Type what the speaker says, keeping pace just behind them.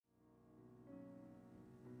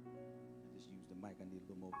mic. I need a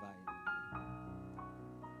little more volume.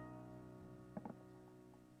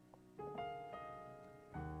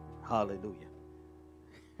 Hallelujah.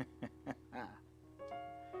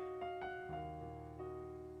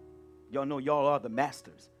 Y'all know y'all are the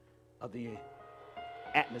masters of the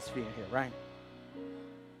atmosphere here, right?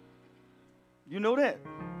 You know that?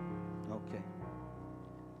 Okay.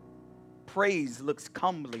 Praise looks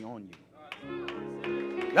comely on you.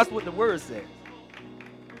 That's what the word says.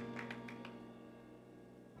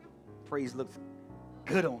 Praise looks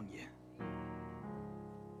good on you.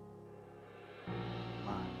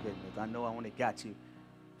 My goodness. I know I only got you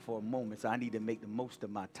for a moment, so I need to make the most of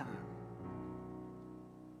my time.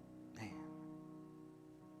 Man.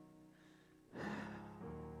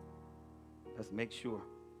 Let's make sure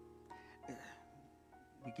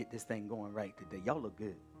we get this thing going right today. Y'all look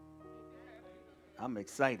good. I'm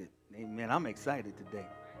excited. Amen. I'm excited today.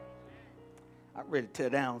 I'm ready to tear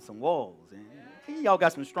down some walls. And y'all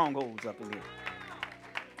got some strongholds up in here.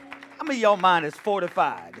 How many of y'all mind is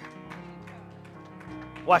fortified?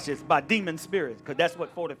 Watch this, by demon spirits, because that's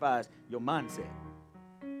what fortifies your mindset.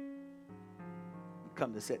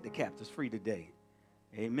 Come to set the captives free today.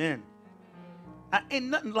 Amen. Ain't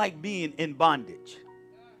nothing like being in bondage.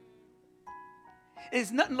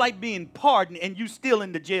 It's nothing like being pardoned and you still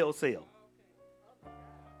in the jail cell.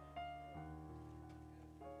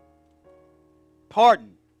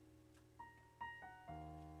 Pardon.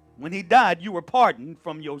 When he died, you were pardoned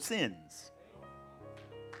from your sins.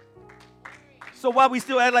 So why we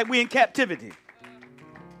still act like we in captivity?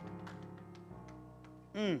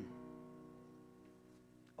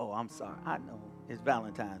 Oh, I'm sorry. I know. It's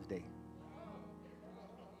Valentine's Day.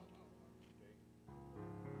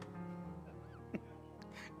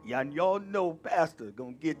 Y'all know Pastor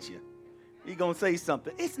gonna get you. He gonna say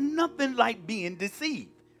something. It's nothing like being deceived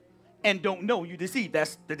and don't know you deceived.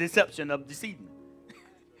 That's the deception of deceiving.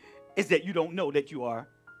 Is that you don't know that you are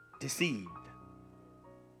deceived.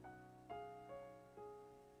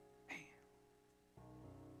 Man.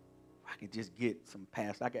 I could just get some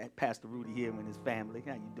pastor. I got Pastor Rudy here and his family.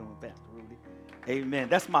 How you doing, Pastor Rudy? Amen.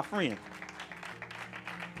 That's my friend.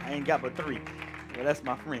 I ain't got but 3, but that's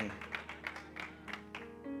my friend.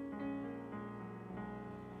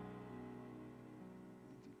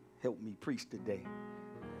 Help me preach today.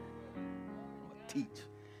 Or teach.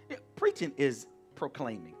 Yeah, preaching is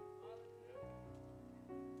proclaiming.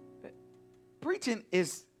 Preaching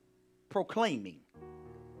is proclaiming.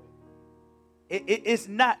 It's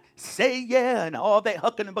not say yeah and all that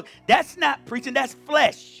hucking and bucking. That's not preaching. That's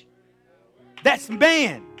flesh. That's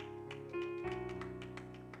man.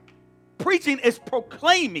 Preaching is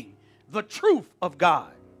proclaiming the truth of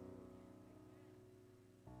God.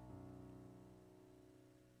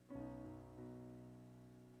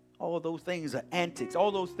 All those things are antics.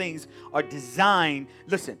 All those things are designed,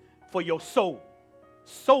 listen, for your soul.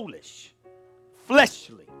 Soulish.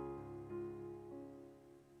 Fleshly.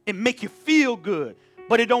 It make you feel good,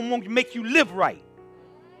 but it don't want to make you live right.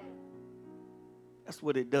 That's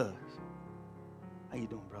what it does. How you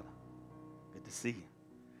doing, brother? Good to see you.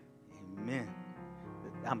 Amen.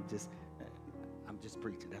 I'm just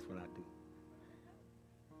preaching. That's what I do.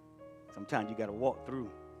 Sometimes you got to walk through.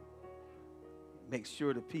 Make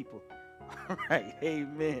sure the people, all right,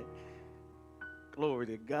 amen. Glory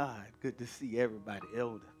to God. Good to see everybody,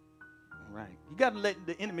 elder. All right. You got to let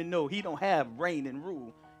the enemy know he don't have reign and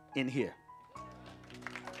rule in here.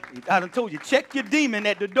 I done told you, check your demon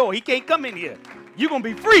at the door. He can't come in here. You're going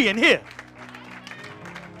to be free in here.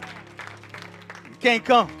 You can't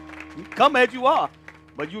come. You come as you are,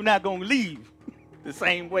 but you're not going to leave the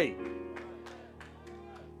same way.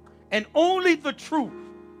 And only the truth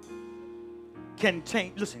can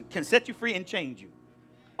change, listen, can set you free and change you.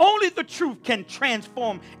 Only the truth can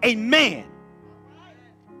transform a man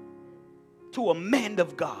to a man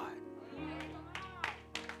of God.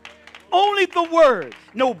 Only the word.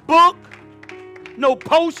 No book, no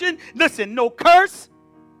potion, listen, no curse.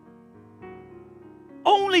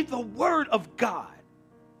 Only the word of God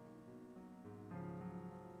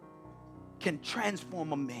can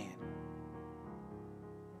transform a man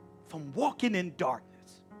from walking in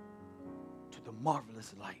darkness to the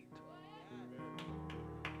marvelous light.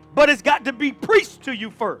 But it's got to be preached to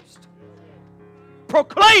you first.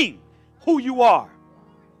 Proclaim who you are.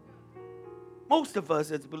 Most of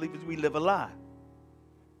us as believers, we live a lie.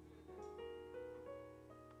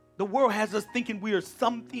 The world has us thinking we are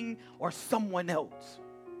something or someone else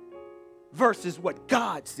versus what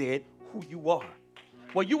God said who you are.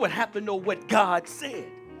 Well, you would have to know what God said.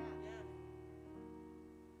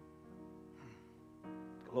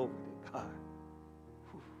 Glory to God.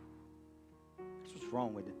 That's what's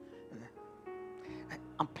wrong with it.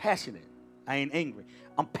 passionate. I ain't angry.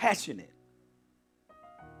 I'm passionate.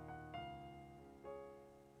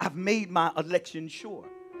 I've made my election sure.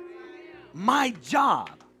 My job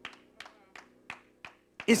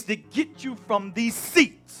is to get you from these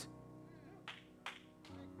seats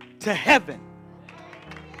to heaven,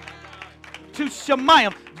 to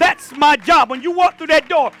Shemayim. That's my job. When you walk through that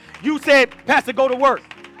door, you said, Pastor, go to work.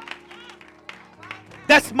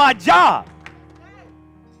 That's my job.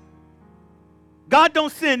 God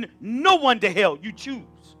don't send no one to hell. You choose.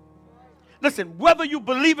 Listen, whether you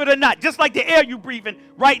believe it or not, just like the air you breathe in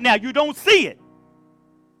right now, you don't see it,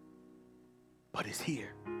 but it's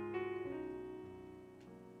here.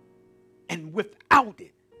 And without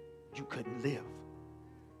it, you couldn't live.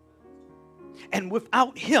 And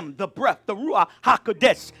without him, the breath, the Ruach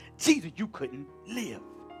HaKodesh, Jesus, you couldn't live.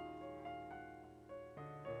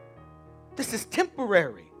 This is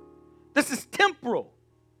temporary. This is temporal.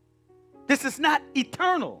 This is not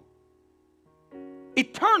eternal.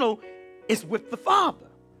 Eternal is with the Father.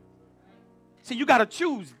 See, you got to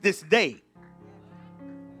choose this day.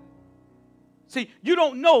 See, you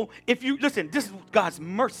don't know if you, listen, this is God's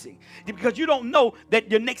mercy. Because you don't know that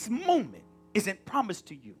your next moment isn't promised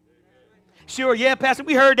to you. Sure, yeah, Pastor,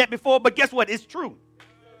 we heard that before, but guess what? It's true.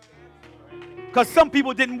 Because some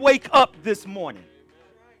people didn't wake up this morning.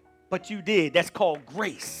 But you did. That's called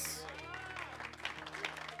grace.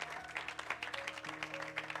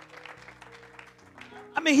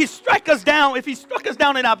 I mean, he struck us down. If he struck us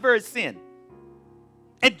down in our very sin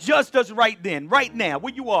and judged us right then, right now,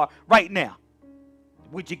 where you are right now,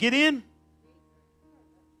 would you get in?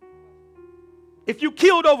 If you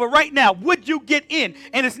killed over right now, would you get in?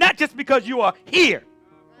 And it's not just because you are here.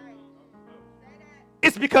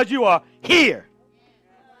 It's because you are here.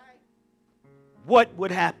 What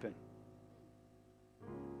would happen?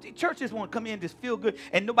 See, churches want to come in and just feel good,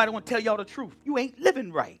 and nobody want to tell y'all the truth. You ain't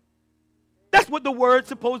living right. That's what the word's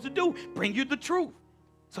supposed to do. Bring you the truth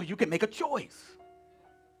so you can make a choice.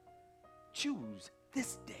 Choose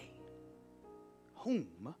this day whom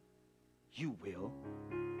you will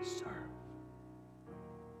serve.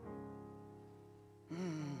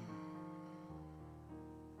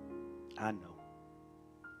 I know.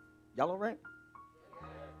 Y'all all right?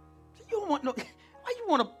 You don't want no. Why you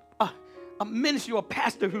want a ministry or a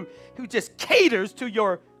pastor who just caters to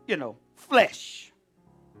your, flesh?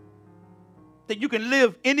 That you can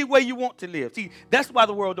live any way you want to live. See, that's why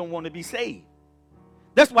the world don't want to be saved.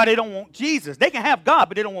 That's why they don't want Jesus. They can have God,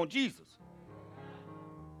 but they don't want Jesus.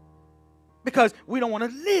 Because we don't want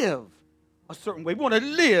to live a certain way. We want to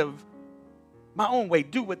live my own way.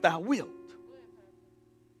 Do what thou wilt.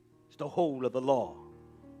 It's the whole of the law.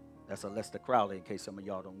 That's a Lester Crowley, in case some of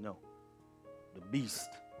y'all don't know. The beast.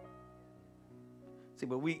 See,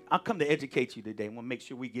 but I come to educate you today. I want to make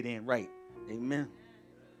sure we get in right. Amen.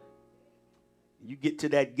 You get to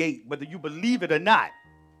that gate, whether you believe it or not.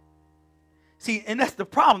 See, and that's the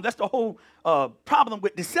problem. That's the whole problem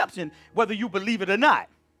with deception, whether you believe it or not.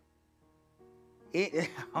 I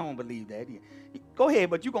don't believe that. Go ahead,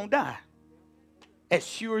 but you're going to die. As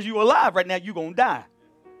sure as you're alive right now, you're going to die.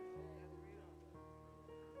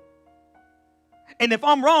 And if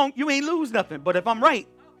I'm wrong, you ain't lose nothing. But if I'm right,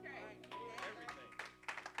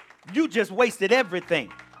 you just wasted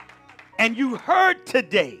everything. And you heard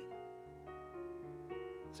today.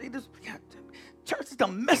 See, this church has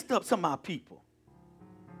done messed up some of our people.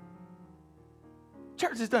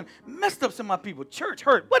 Church has done messed up some of our people. Church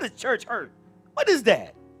hurt. What is church hurt? What is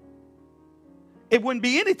that? It wouldn't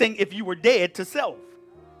be anything if you were dead to self.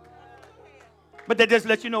 But that just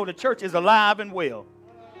lets you know the church is alive and well.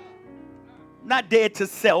 Not dead to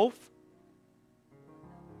self.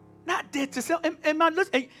 Not dead to self. Am I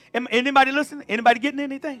listening? Anybody listening? Anybody getting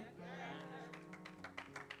anything?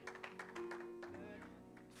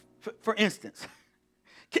 For instance,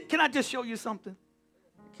 can I just show you something?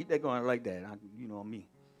 Keep that going like that. You know me.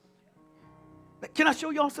 Can I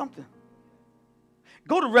show y'all something?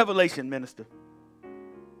 Go to Revelation, minister.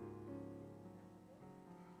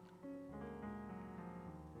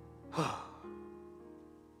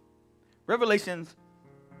 Revelations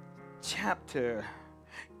chapter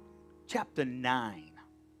 9. I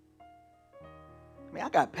mean, I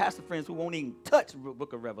got pastor friends who won't even touch the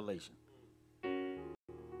book of Revelation.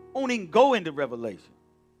 Won't even go into Revelation.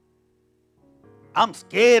 I'm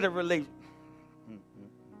scared of relation.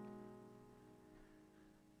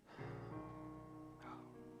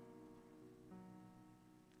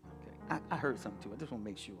 Okay, I heard something too. I just want to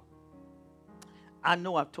make sure. I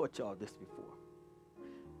know I've taught y'all this before.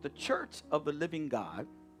 The church of the living God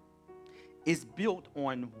is built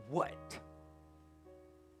on what?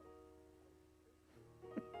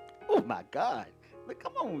 Oh my God. But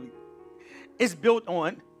come on. It's built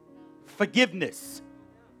on forgiveness.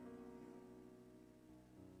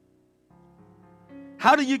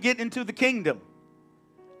 How do you get into the kingdom?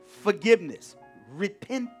 Forgiveness,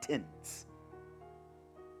 repentance.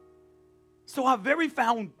 So our very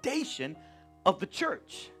foundation of the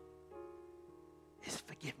church is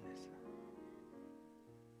forgiveness.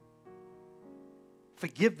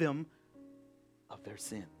 Forgive them of their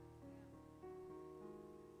sin.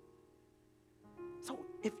 So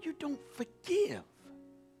if you don't forgive,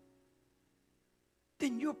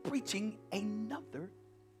 then you're preaching another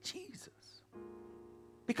Jesus.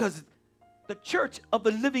 Because the church of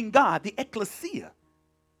the living God, the ecclesia,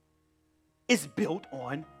 is built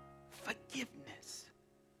on forgiveness.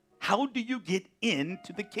 How do you get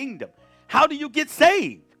into the kingdom? How do you get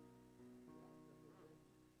saved?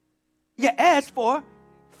 You ask for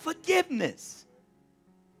forgiveness.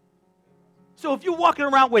 So if you're walking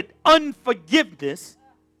around with unforgiveness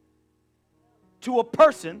to a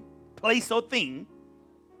person, place, or thing,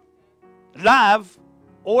 live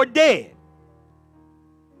or dead,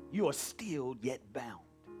 you are still yet bound.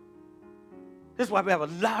 This is why we have a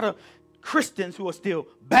lot of Christians who are still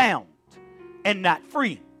bound and not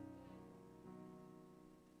free.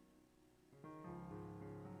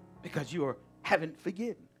 Because you haven't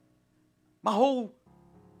forgiven. My whole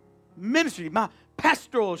ministry, my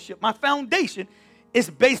pastoralship, my foundation is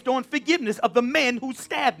based on forgiveness of the man who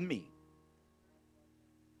stabbed me.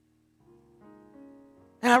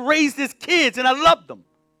 And I raised his kids and I loved them.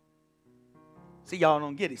 See, y'all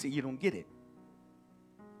don't get it. See, you don't get it.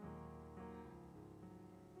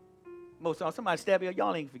 Most of somebody stab you,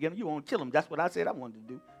 y'all ain't forgetting. You won't kill them. That's what I said I wanted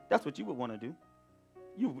to do. That's what you would want to do.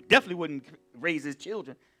 You definitely wouldn't raise his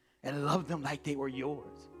children and love them like they were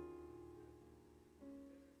yours.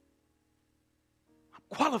 I'm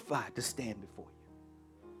qualified to stand before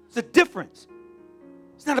you. It's a difference.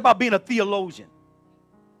 It's not about being a theologian.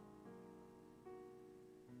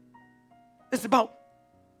 It's about,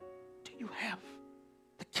 do you have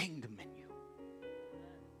the kingdom in you?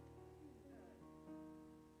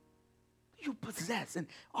 Do you possess, and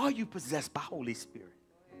are you possessed by Holy Spirit?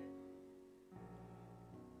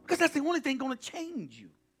 Because that's the only thing going to change you.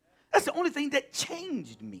 That's the only thing that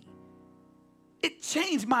changed me. It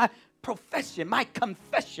changed my profession, my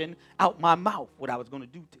confession out my mouth, what I was going to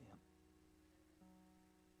do to him.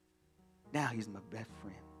 Now he's my best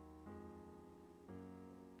friend.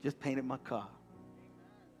 Just painted my car.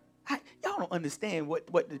 Y'all don't understand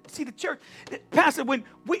see the church, Pastor,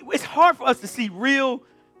 it's hard for us to see real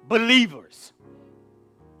believers.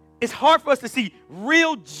 It's hard for us to see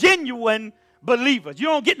real, genuine believers. You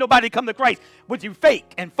don't get nobody to come to Christ with you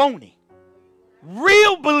fake and phony.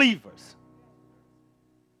 Real believers.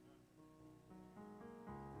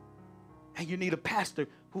 And you need a pastor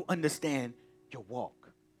who understands your walk.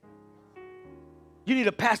 You need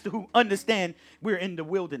a pastor who understands we're in the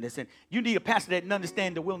wilderness. And you need a pastor that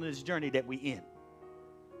understands the wilderness journey that we're in.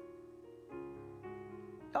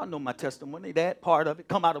 Y'all know my testimony, that part of it.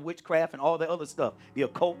 Come out of witchcraft and all the other stuff. The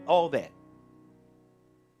occult, all that.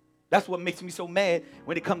 That's what makes me so mad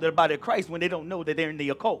when they come to the body of Christ when they don't know that they're in the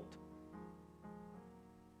occult.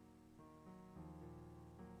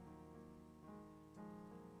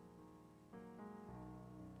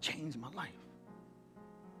 Changed my life.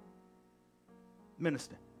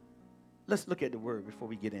 Minister, let's look at the word before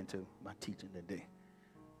we get into my teaching today.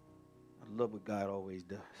 I love what God always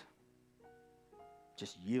does.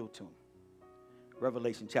 Just yield to him.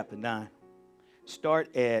 Revelation chapter 9.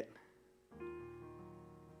 Start at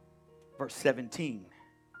verse 17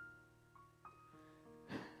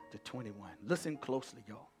 to 21. Listen closely,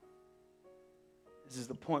 y'all. This is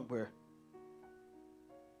the point where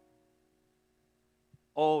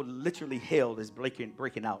all literally hell is breaking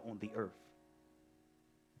out on the earth.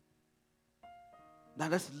 Now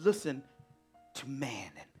let's listen to man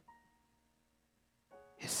and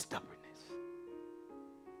his stubbornness.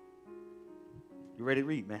 You ready to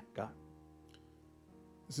read, man? God.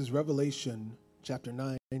 This is Revelation chapter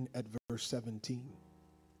 9 at verse 17.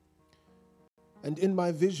 And in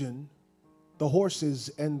my vision, the horses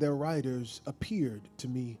and their riders appeared to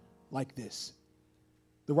me like this.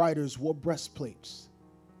 The riders wore breastplates,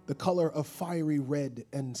 the color of fiery red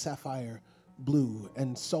and sapphire blue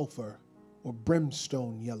and sulfur or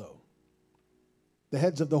brimstone yellow. The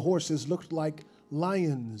heads of the horses looked like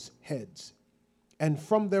lions' heads, and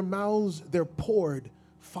from their mouths there poured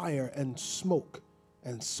fire and smoke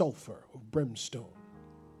and sulfur or brimstone.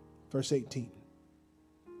 Verse 18.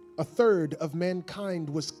 A third of mankind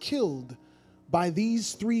was killed by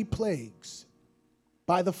these three plagues,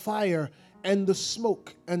 by the fire and the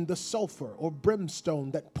smoke and the sulfur or brimstone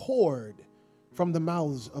that poured from the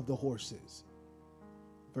mouths of the horses.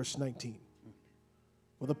 Verse 19.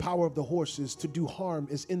 For the power of the horses to do harm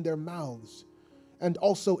is in their mouths, and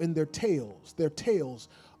also in their tails. Their tails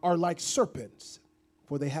are like serpents,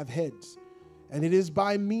 for they have heads, and it is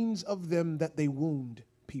by means of them that they wound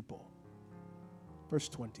people. Verse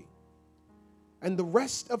 20. And the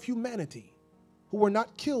rest of humanity, who were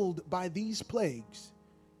not killed by these plagues,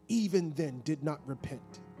 even then did not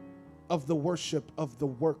repent of the worship of the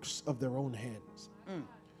works of their own hands,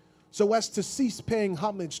 so as to cease paying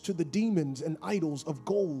homage to the demons and idols of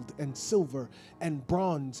gold and silver and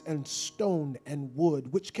bronze and stone and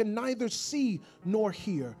wood, which can neither see nor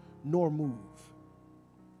hear nor move.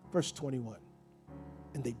 Verse 21.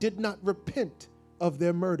 And they did not repent of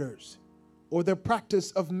their murders, or their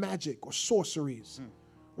practice of magic or sorceries,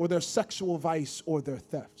 or their sexual vice or their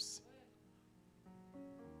thefts.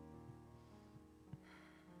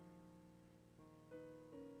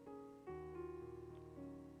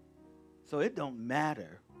 So it don't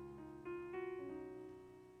matter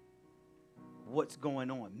what's going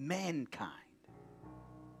on. Mankind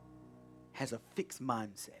has a fixed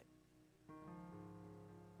mindset.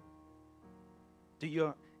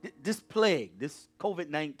 This plague, this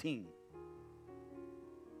COVID-19,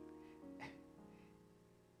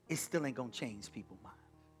 it still ain't going to change people's minds.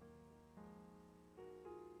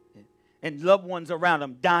 And loved ones around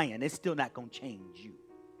them dying, it's still not going to change you.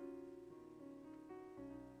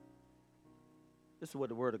 This is what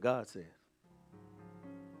the Word of God says.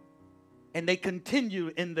 And they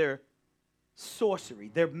continue in their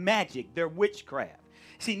sorcery, their magic, their witchcraft.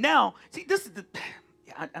 This is the...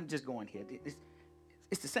 I'm just going here.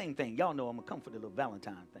 It's the same thing. Y'all know I'm going to come for the little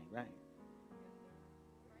Valentine thing, right?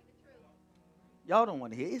 Y'all don't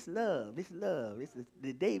want to hear. It's love. It's love. It's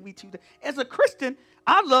the day we choose. As a Christian,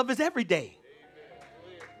 our love is every day.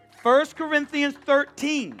 1 Corinthians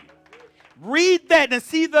 13. Read that and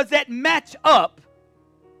see, does that match up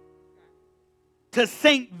to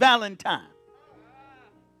Saint Valentine?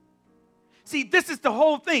 See, this is the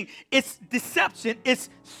whole thing. It's deception, it's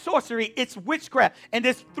sorcery, it's witchcraft, and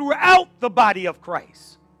it's throughout the body of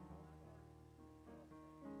Christ.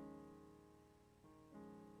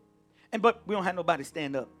 But we don't have nobody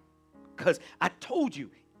stand up, because I told you,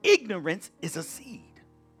 ignorance is a seed.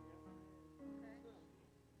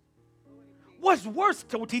 What's worse,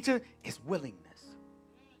 told teacher, is willingness.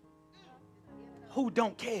 Who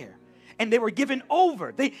don't care? And they were given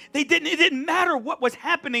over. It didn't matter what was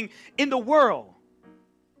happening in the world.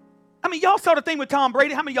 I mean, y'all saw the thing with Tom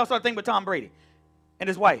Brady. How many of y'all saw the thing with Tom Brady and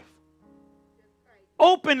his wife?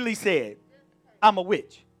 Openly said, I'm a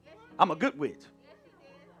witch. I'm a good witch.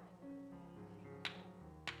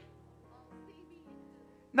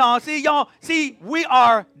 No, we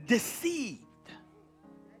are deceived.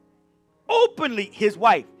 Openly, his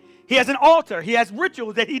wife. He has an altar. He has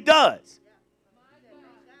rituals that he does.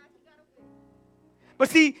 But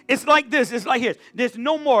see, it's like this. It's like this. There's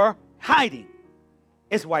no more hiding.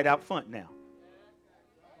 It's white out front now.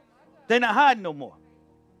 They're not hiding no more.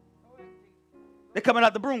 They're coming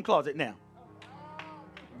out the broom closet now.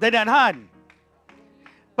 They're not hiding.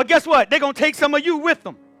 But guess what? They're going to take some of you with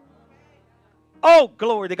them. Oh,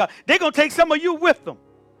 glory to God. They're going to take some of you with them.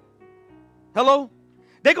 Hello?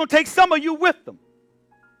 They're going to take some of you with them.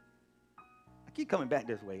 I keep coming back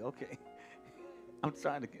this way. Okay. I'm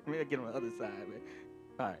trying to get on the other side, man.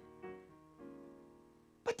 All right.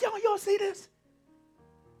 But y'all see this?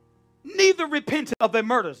 Neither repented of their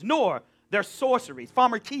murders, nor their sorceries,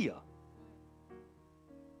 pharmakia.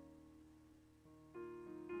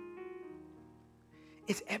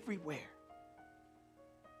 It's everywhere.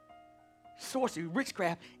 Sorcery,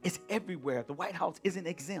 witchcraft is everywhere. The White House isn't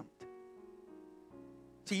exempt.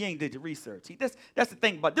 See, you ain't did your research. See, that's the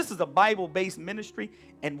thing about this is a Bible-based ministry,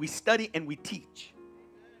 and we study and we teach.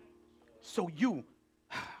 So you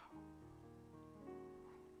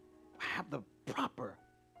have the proper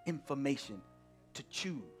information to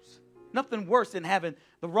choose. Nothing worse than having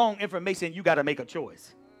the wrong information. You got to make a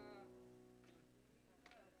choice.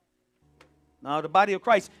 Now, the body of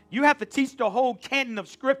Christ, you have to teach the whole canon of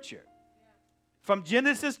Scripture from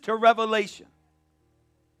Genesis to Revelation.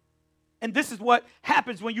 And this is what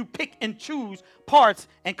happens when you pick and choose parts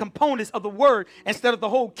and components of the word instead of the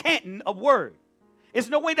whole canon of word. There's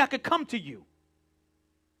no way that could come to you.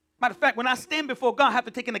 Matter of fact, when I stand before God, I have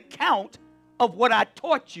to take an account of what I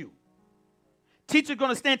taught you. Teachers are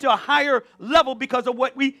going to stand to a higher level because of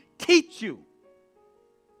what we teach you.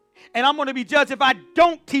 And I'm going to be judged if I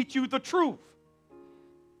don't teach you the truth.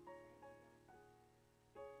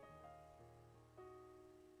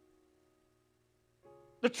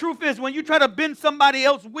 The truth is, when you try to bend somebody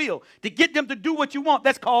else's will to get them to do what you want,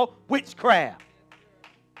 that's called witchcraft.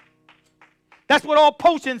 That's what all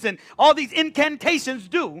potions and all these incantations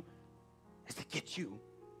do, is to get you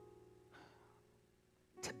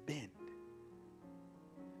to bend.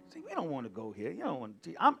 See, we don't want to go here. You don't want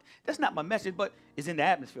to. That's not my message, but it's in the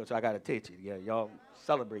atmosphere, so I got to teach you. Yeah, y'all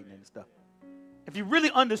celebrating and stuff. If you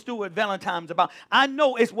really understood what Valentine's about, I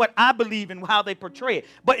know it's what I believe in, how they portray it.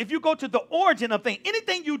 But if you go to the origin of things,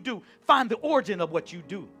 anything you do, find the origin of what you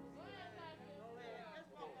do.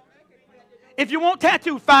 If you want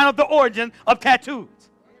tattoos, find out the origin of tattoos.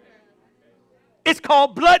 It's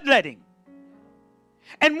called bloodletting.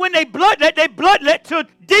 And when they bloodlet to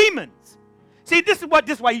demons. See, this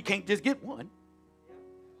is why you can't just get one.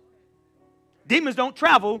 Demons don't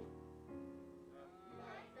travel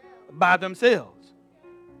by themselves.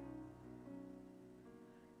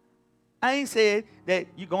 I ain't said that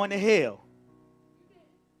you're going to hell.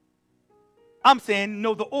 I'm saying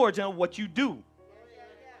know the origin of what you do.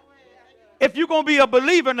 If you're going to be a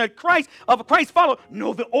believer in a Christ follower,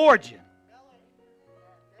 know the origin.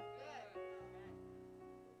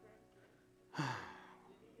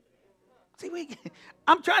 See,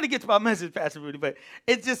 I'm trying to get to my message, Pastor Rudy, but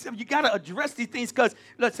it's just, you got to address these things because,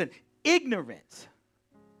 listen, ignorance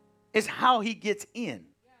is how he gets in.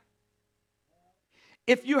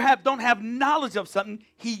 If you don't have knowledge of something,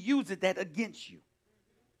 he uses that against you.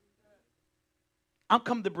 I'm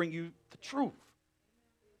come to bring you the truth.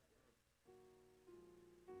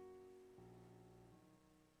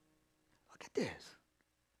 Look at this.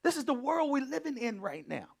 This is the world we're living in right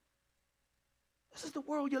now. This is the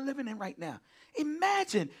world you're living in right now.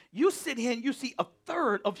 Imagine you sit here and you see a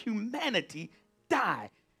third of humanity die.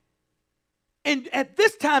 And at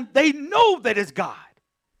this time, they know that it's God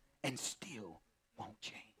and still won't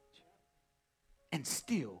change and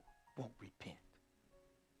still won't repent.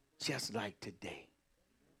 Just like today.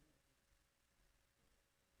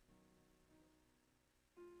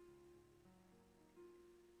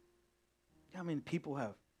 How many people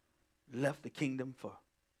have left the kingdom for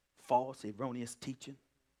false, erroneous teaching?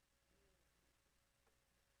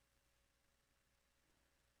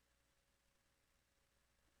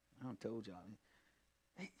 I told y'all.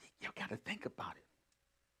 You got to think about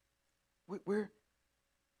it. We're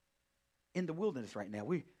in the wilderness right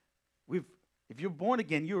now. If you're born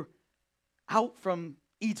again, you're out from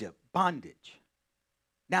Egypt, bondage.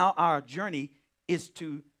 Now our journey is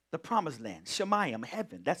to the promised land, Shemayim,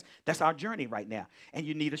 heaven. That's our journey right now. And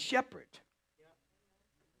you need a shepherd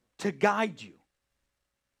to guide you,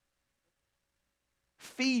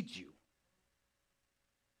 feed you,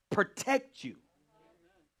 protect you.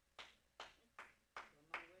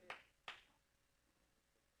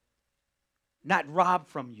 Not rob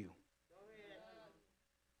from you.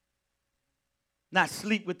 Not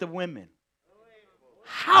sleep with the women.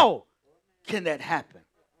 How can that happen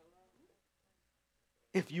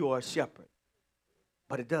if you are a shepherd?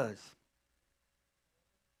 But it does.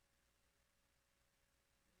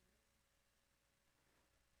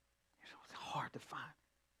 It's hard to find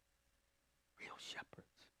real shepherds.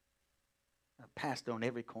 A pastor on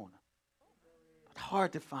every corner. But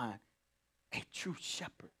hard to find a true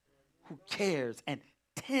shepherd who cares and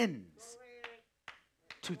tends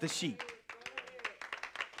to the sheep.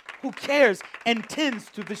 Who cares and tends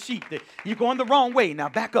to the sheep. You're going the wrong way. Now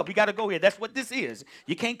back up. We got to go here. That's what this is.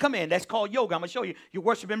 You can't come in. That's called yoga. I'm going to show you. You're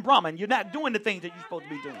worshiping Brahman. You're not doing the things that you're supposed to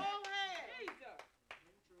be doing.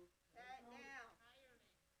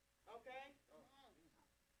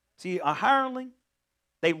 See, a hireling,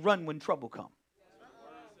 they run when trouble comes.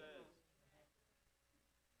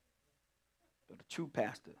 But a true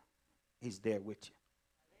pastor, he's there with you.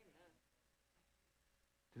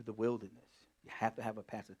 Through the wilderness. You have to have a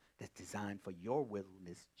pastor that's designed for your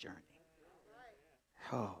wilderness journey.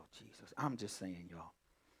 Oh, Jesus. I'm just saying, y'all.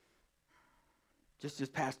 Just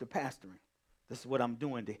pastoring. This is what I'm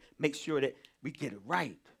doing to make sure that we get it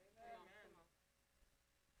right.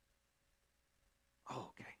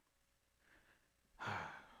 Okay.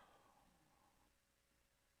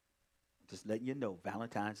 Just letting you know,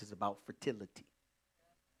 Valentine's is about fertility.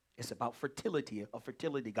 It's about fertility, a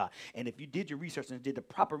fertility God. And if you did your research and did the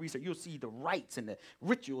proper research, you'll see the rites and the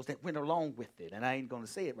rituals that went along with it. And I ain't going to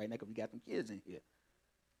say it right now because we got some kids in here.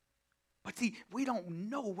 But see, we don't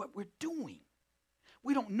know what we're doing.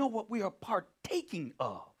 We don't know what we are partaking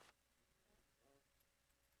of.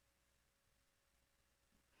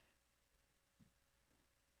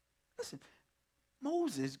 Listen,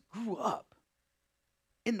 Moses grew up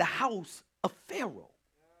in the house of Pharaoh.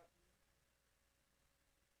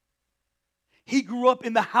 He grew up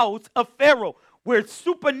in the house of Pharaoh, where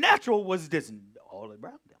supernatural was just all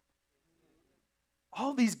around him.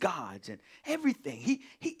 All these gods and everything.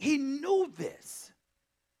 He knew this.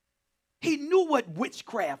 He knew what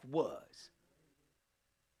witchcraft was.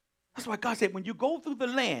 That's why God said, when you go through the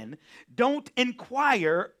land, don't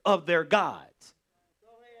inquire of their gods.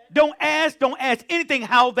 Don't ask anything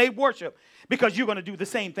how they worship, because you're going to do the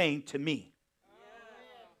same thing to me.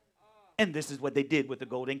 And this is what they did with the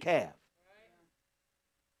golden calf.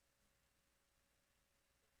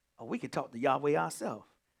 Oh, we can talk to Yahweh ourselves.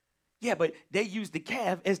 Yeah, but they used the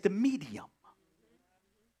calf as the medium,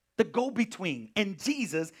 the go-between. And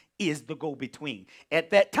Jesus is the go-between.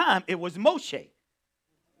 At that time, it was Moshe.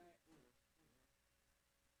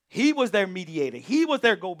 He was their mediator. He was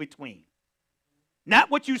their go-between.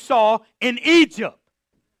 Not what you saw in Egypt.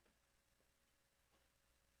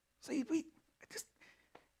 See,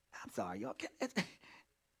 I'm sorry, y'all.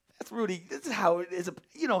 That's Rudy. This is how it is.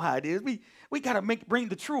 You know how it is. We got to bring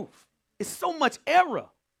the truth. It's so much error.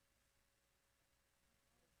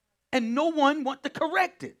 And no one wants to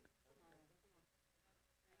correct it.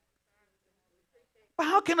 But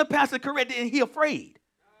how can a pastor correct it and he afraid?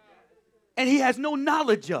 And he has no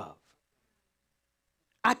knowledge of?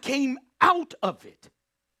 I came out of it.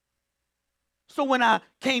 So when I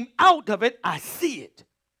came out of it, I see it.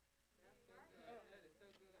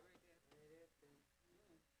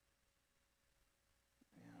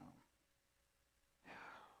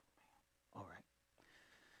 All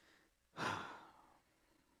right.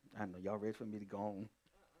 I know y'all ready for me to go on.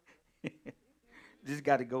 Just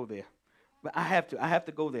got to go there. But I have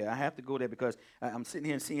to go there. I have to go there because I'm sitting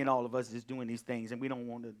here and seeing all of us just doing these things, and we don't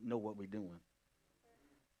want to know what we're doing.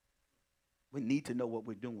 We need to know what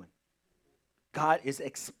we're doing. God is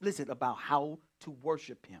explicit about how to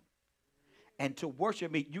worship him. And to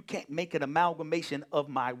worship me, you can't make an amalgamation of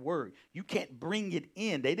my word. You can't bring it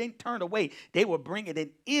in. They didn't turn away. They were bringing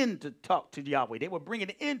it in to talk to Yahweh. They were bringing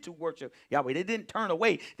it in to worship Yahweh. They didn't turn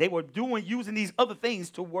away. They were using these other things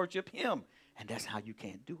to worship him. And that's how you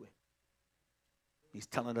can't do it. He's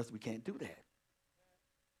telling us we can't do that.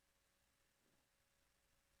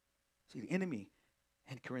 See, the enemy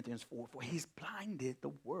in Corinthians 4:4, he's blinded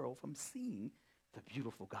the world from seeing the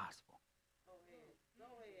beautiful gospel.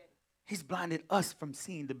 He's blinded us from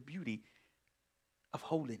seeing the beauty of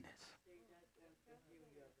holiness.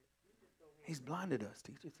 He's blinded us,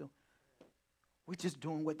 teacher. So we're just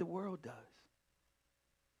doing what the world does.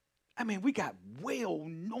 I mean, we got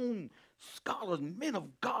well-known scholars, men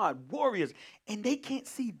of God, warriors, and they can't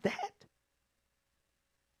see that.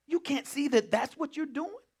 You can't see that that's what you're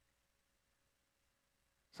doing.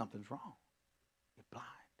 Something's wrong. You're blind.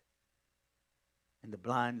 And the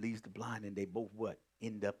blind leads the blind, and they both what?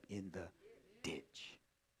 End up in the ditch.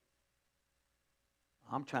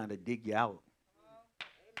 I'm trying to dig you out.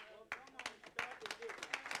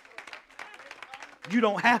 You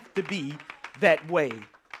don't have to be that way.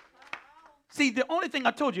 See, the only thing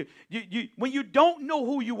I told you, when you don't know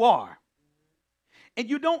who you are, and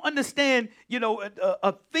you don't understand,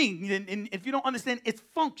 a thing, and if you don't understand its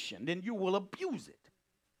function, then you will abuse it.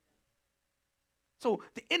 So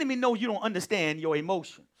the enemy knows you don't understand your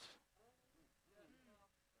emotions.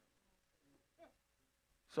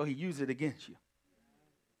 So he uses it against you.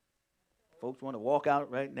 Folks want to walk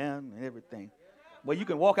out right now and everything. Well, you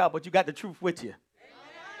can walk out, but you got the truth with you.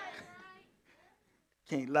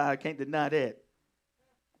 Can't lie, can't deny that.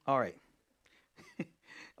 All right.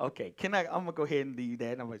 Okay, I'm going to go ahead and leave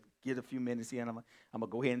that. I'm going to get a few minutes here, and I'm going to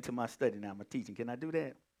go ahead into my study now, my teaching. Can I do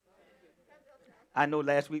that? I know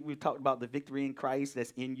last week we talked about the victory in Christ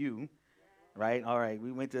that's in you, right? All right,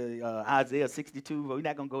 we went to Isaiah 62, but we're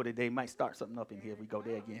not going to go today. We might start something up in here if we go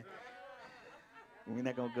there again. We're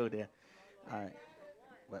not going to go there. All right.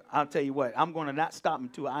 But I'll tell you what, I'm going to not stop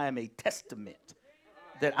until I am a testament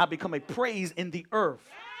that I become a praise in the earth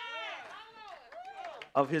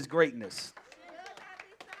of his greatness.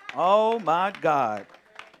 Oh, my God.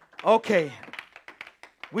 Okay.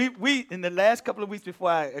 We in the last couple of weeks before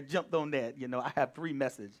I jumped on that, I have 3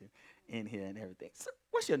 messages in here and everything. So,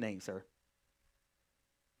 what's your name, sir?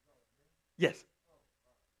 Yes.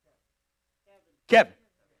 Kevin.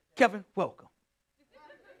 Kevin, welcome.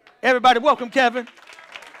 Everybody, welcome, Kevin.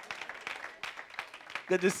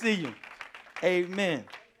 Good to see you. Amen.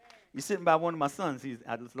 You're sitting by one of my sons.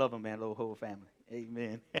 I just love him, man, the whole family.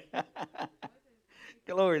 Amen.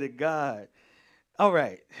 Glory to God. All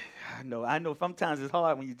right. I know sometimes it's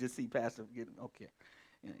hard when you just see Pastor get okay.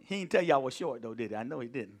 He didn't tell you I was short, though, did he? I know he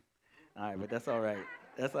didn't. All right, but that's all right.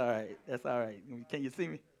 That's all right. That's all right. Can you see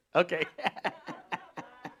me? Okay.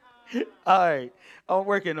 All right. I'm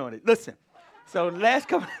working on it. Listen. So last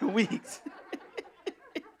couple of weeks,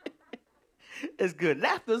 it's good.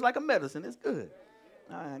 Laughter is like a medicine. It's good.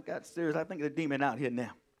 I got serious. I think the demon out here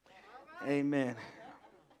now. Amen.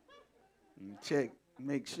 Check.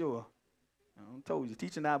 Make sure. I told you,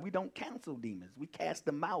 teaching now, we don't counsel demons. We cast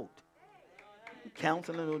them out.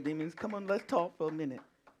 Counseling those demons. Come on, let's talk for a minute.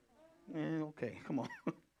 Okay, come on.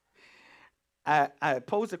 I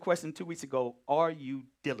posed a question 2 weeks ago. Are you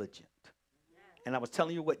diligent? And I was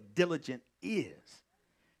telling you what diligent is.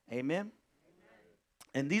 Amen?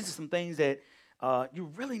 And these are some things that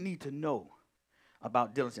you really need to know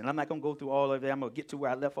about diligence. I'm not going to go through all of that. I'm going to get to where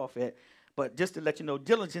I left off at. But just to let you know,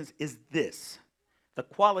 diligence is this: the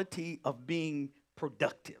quality of being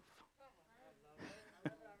productive.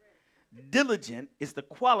 Diligent is the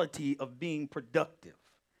quality of being productive.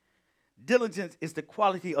 Diligence is the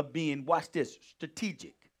quality of being, watch this,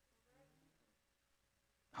 strategic.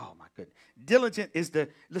 Oh my goodness. Diligent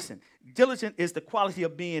is the quality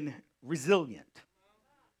of being resilient,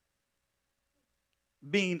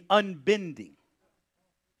 being unbending,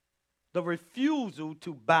 the refusal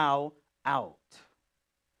to bow out.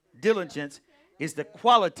 Diligence is the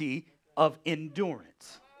quality of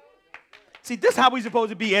endurance. See, this is how we're supposed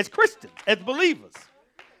to be as Christians, as believers.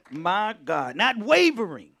 My God, not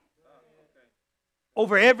wavering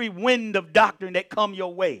over every wind of doctrine that come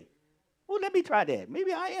your way. Well, let me try that.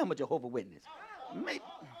 Maybe I am a Jehovah's Witness. Maybe.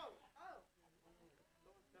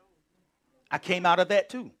 I came out of that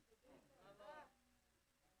too.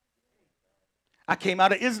 I came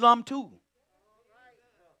out of Islam too.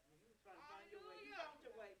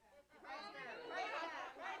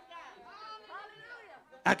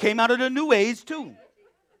 I came out of the New Age too.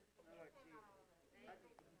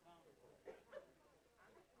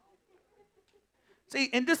 See,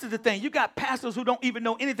 and this is the thing. You got pastors who don't even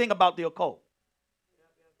know anything about the occult.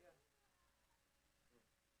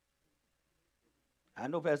 I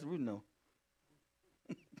know Pastor Ruth know.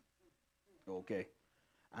 Okay.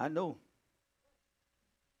 I know.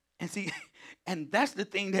 And see, and that's the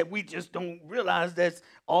thing that we just don't realize that's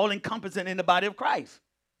all encompassing in the body of Christ.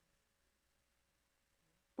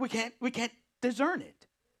 We can't discern it.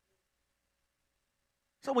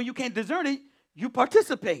 So when you can't discern it, you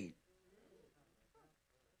participate.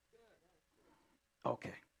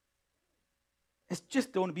 Okay. It's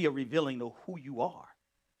just going to be a revealing of who you are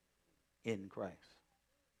in Christ.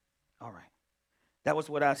 All right. That was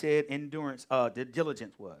what I said endurance, the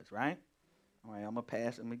diligence was, right? All right, I'm going to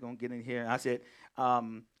pass and we're going to get in here. I said,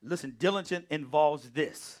 listen, diligence involves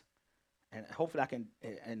this. And hopefully I can,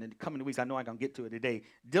 in the coming weeks, I know I'm going to get to it today.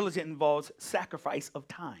 Diligence involves sacrifice of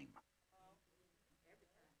time.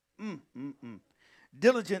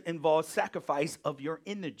 Diligence involves sacrifice of your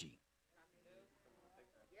energy.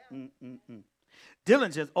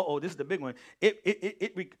 Diligence, this is the big one.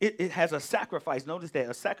 It has a sacrifice. Notice that,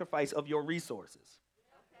 a sacrifice of your resources.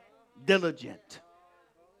 Diligent.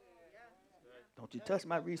 Don't you touch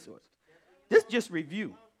my resources. This is just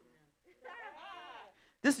review.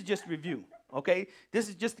 This is just review, okay? This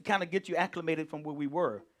is just to kind of get you acclimated from where we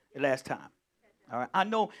were the last time. All right, I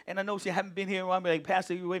know she haven't been here. I'm like,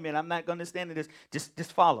 Pastor, wait a minute, I'm not understanding this.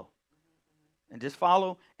 Just follow. And just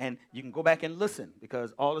follow, and you can go back and listen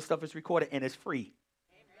because all the stuff is recorded and it's free.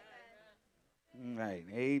 Amen. All right,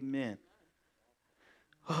 amen.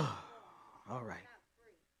 All right.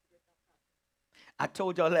 I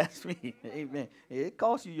told y'all last week, amen. It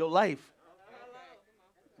costs you your life.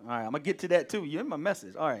 All right, I'm going to get to that too. You're in my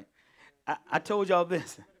message. All right. I told y'all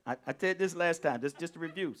this. I said this last time. This is just a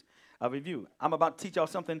review. I'm about to teach y'all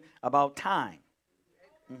something about time.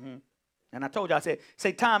 And I told y'all, I said,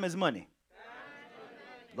 say time is money.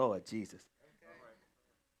 Lord Jesus.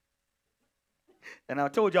 And I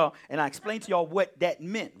told y'all, and I explained to y'all what that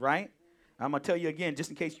meant, right? I'm going to tell you again, just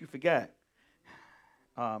in case you forgot.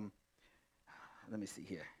 Let me see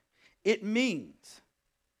here. It means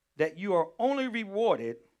that you are only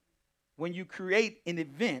rewarded when you create an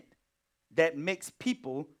event that makes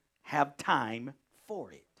people have time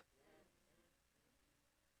for it.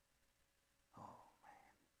 Oh,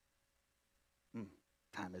 man.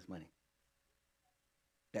 Time is money.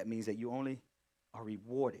 That means that you only are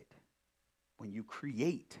rewarded when you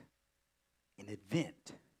create an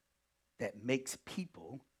event that makes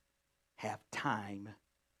people have time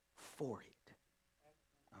for it.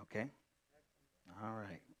 Okay? All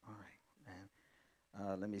right, man.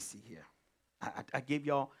 Let me see here. I gave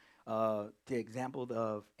y'all the example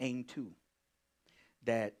of Aim 2.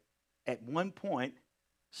 That at one point,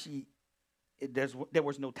 there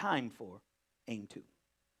was no time for Aim 2.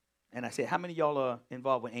 And I said, how many of y'all are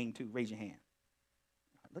involved with Aim 2? Raise your hand.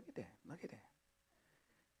 Look at that.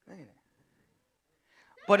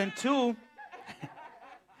 But until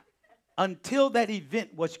that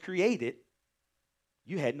event was created,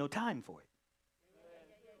 you had no time for it.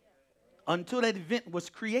 Until that event was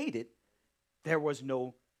created, there was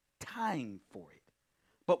no time for it.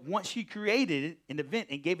 But once she created an event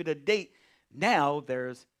and gave it a date, now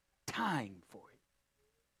there's time for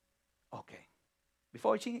it. Okay.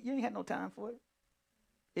 Before you ain't had no time for it.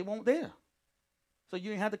 It won't there. So you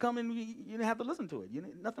didn't have to come and you didn't have to listen to it.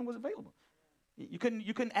 Nothing was available. You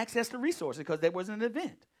couldn't access the resources because there wasn't an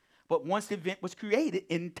event. But once the event was created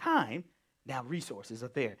in time, now resources are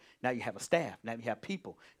there. Now you have a staff. Now you have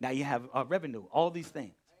people. Now you have revenue. All these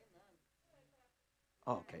things.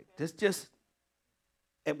 Okay. This just,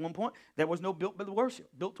 at one point, there was no built to worship,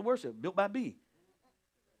 built by B.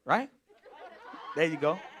 Right? There you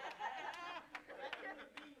go.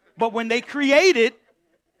 But when they created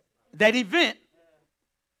that event,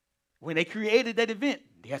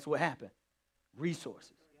 guess what happened?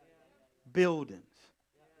 Resources, buildings,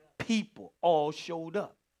 people all showed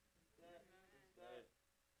up.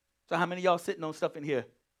 So how many of y'all sitting on stuff in here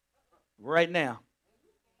right now?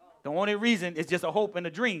 The only reason is just a hope and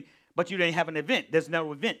a dream, but you didn't have an event. There's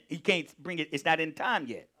no event. You can't bring it. It's not in time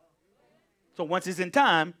yet. So once it's in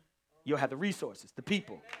time, you'll have the resources, the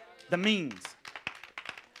people, the means.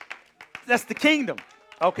 That's the kingdom.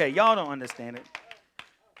 Okay, y'all don't understand it.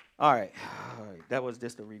 All right. That was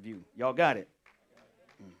just a review. Y'all got it?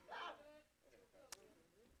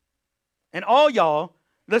 And all y'all,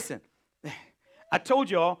 listen, I told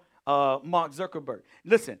y'all, Mark Zuckerberg,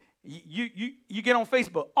 listen, you get on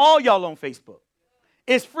Facebook. All y'all on Facebook.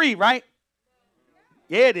 It's free, right?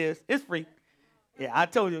 Yeah, it is. It's free. Yeah, I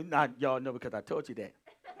told you. Not y'all know because I told you that.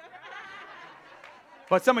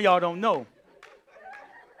 But some of y'all don't know.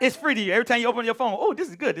 It's free to you. Every time you open your phone, oh, this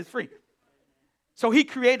is good. It's free. So he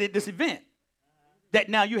created this event that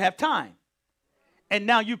now you have time. And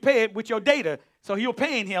now you pay it with your data. So you're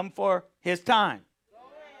paying him for his time.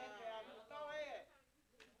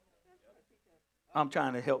 I'm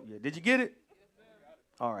trying to help you. Did you get it?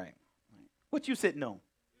 All right. What you sitting on?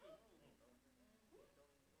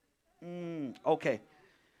 Okay.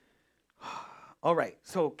 All right.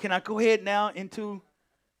 So can I go ahead now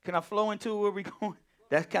can I flow into where we going?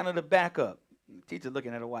 That's kind of the backup. Teacher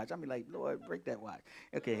looking at a watch. I'll be like, Lord, break that watch.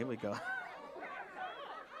 Okay, here we go.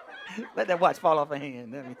 Let that watch fall off her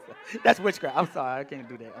hand. That's witchcraft. I'm sorry. I can't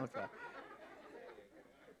do that. I'm sorry.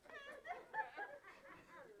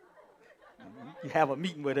 You have a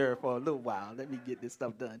meeting with her for a little while. Let me get this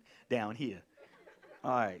stuff done down here.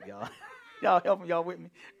 All right, y'all. Y'all helping y'all with me?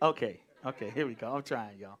 Okay, here we go. I'm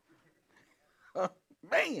trying, y'all.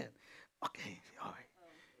 Man. Okay, all right.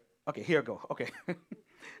 Okay, here I go. Okay.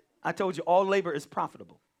 I told you all labor is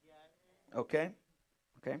profitable. Okay?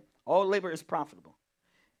 Okay? All labor is profitable.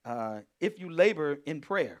 If you labor in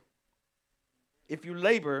prayer, if you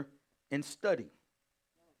labor in study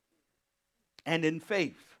and in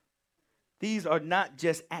faith, these are not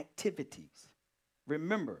just activities.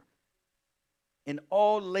 Remember, in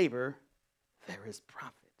all labor, there is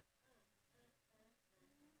profit.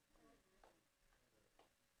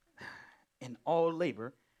 In all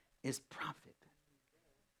labor is profit.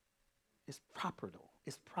 It's profitable.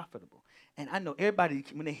 It's profitable. And I know everybody,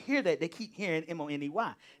 when they hear that, they keep hearing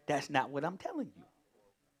M-O-N-E-Y. That's not what I'm telling you.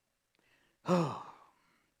 Oh.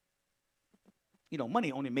 You know,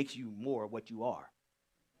 money only makes you more of what you are.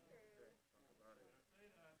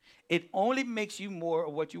 It only makes you more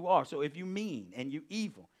of what you are. So if you mean and you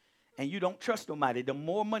evil and you don't trust nobody, the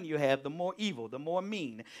more money you have, the more evil, the more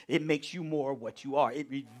mean, it makes you more of what you are. It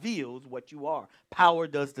reveals what you are. Power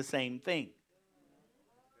does the same thing.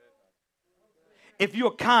 If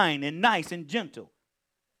you're kind and nice and gentle,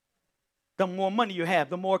 the more money you have,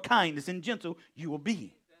 the more kindness and gentle you will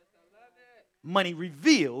be. Money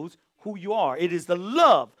reveals who you are. It is the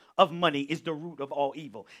love of money is the root of all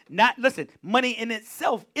evil. Listen, money in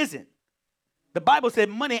itself isn't. The Bible said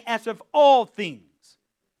money answereth all things.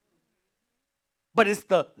 But it's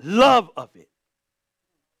the love of it.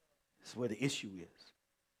 That's where the issue is.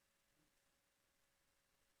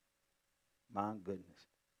 My goodness.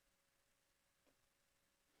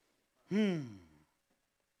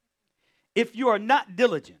 If you are not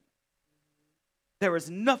diligent, there is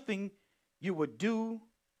nothing you would do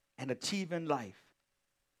and achieve in life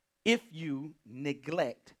if you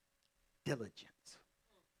neglect diligence.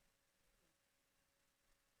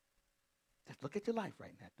 Just look at your life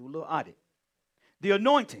right now. Do a little audit. The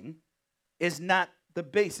anointing is not the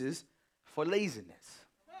basis for laziness.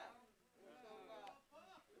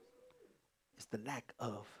 It's the lack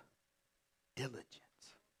of diligence.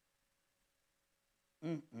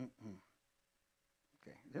 Okay,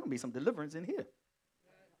 there's going to be some deliverance in here.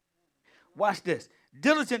 Watch this.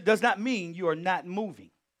 Diligent does not mean you are not moving.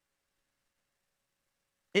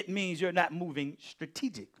 It means you're not moving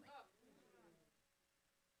strategically.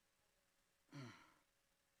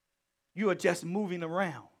 You are just moving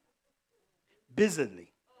around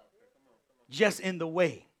busily, just in the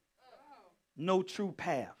way. No true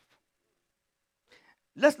path.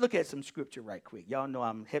 Let's look at some scripture right quick. Y'all know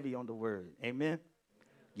I'm heavy on the word. Amen.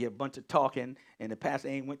 Yeah, a bunch of talking, and the pastor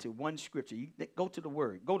ain't went to one scripture. You go to the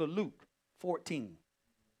word. Go to Luke 14.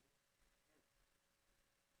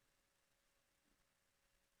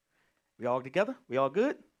 We all together? We all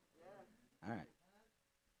good? All right.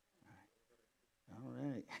 All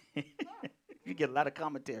right. You get a lot of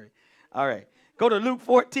commentary. All right. Go to Luke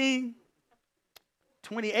 14,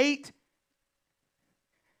 28.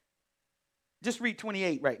 Just read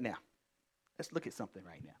 28 right now. Let's look at something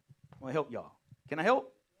right now. I want to help y'all. Can I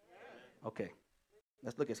help? Okay.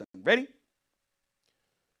 Let's look at something. Ready?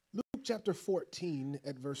 Luke chapter 14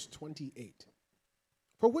 at verse 28.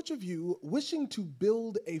 For which of you, wishing to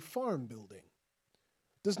build a farm building,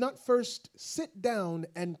 does not first sit down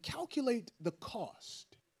and calculate the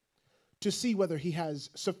cost to see whether he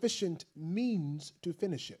has sufficient means to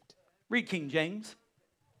finish it? Read King James.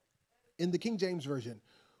 In the King James Version,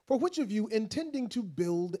 for which of you, intending to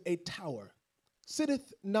build a tower,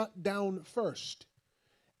 sitteth not down first,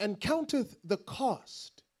 and counteth the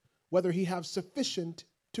cost, whether he have sufficient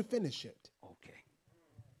to finish it? Okay.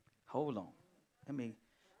 Hold on.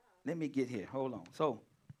 Let me get here. Hold on. So,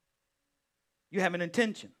 you have an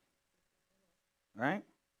intention, right?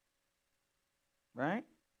 Right?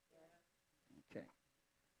 Okay.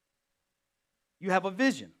 You have a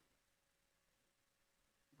vision,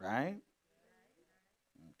 right?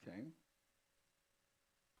 Okay.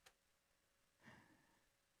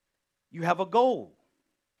 You have a goal.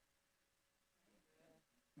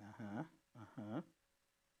 Uh-huh. Uh-huh.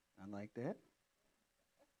 I like that.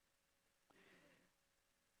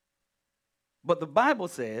 But the Bible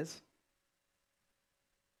says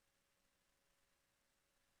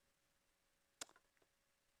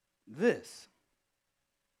this.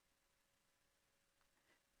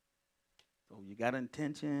 So you got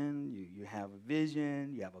intention, you have a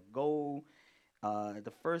vision, you have a goal.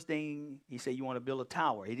 The first thing he said, you want to build a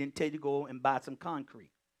tower. He didn't tell you to go and buy some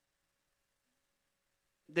concrete.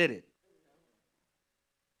 Did it?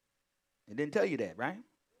 It didn't tell you that, right?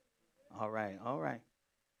 All right, all right.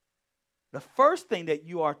 The first thing that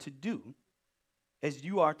you are to do is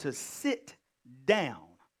you are to sit down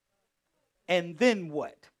and then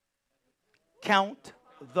what? Count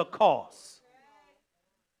the cost.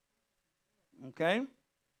 Okay?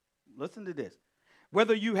 Listen to this.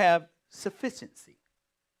 Whether you have sufficiency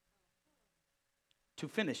to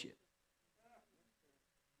finish it.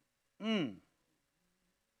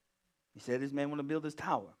 He said this man want to build this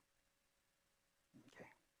tower. Okay.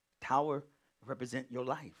 Tower represent your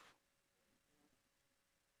life.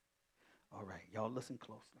 All right, y'all listen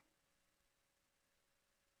closely.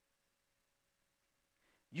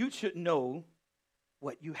 You should know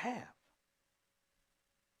what you have,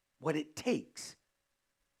 what it takes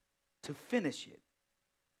to finish it.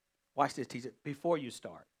 Watch this, teacher, before you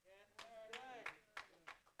start.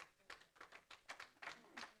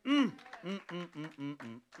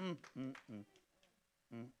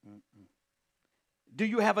 Do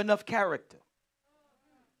you have enough character?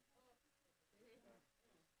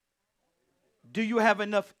 Do you have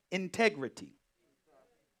enough integrity?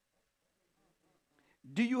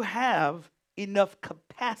 Do you have enough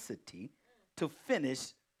capacity to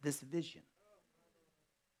finish this vision?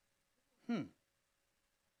 Wow.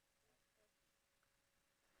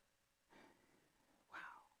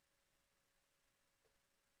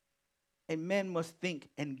 A man must think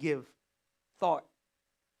and give thought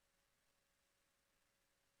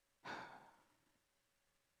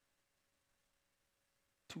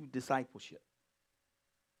to discipleship.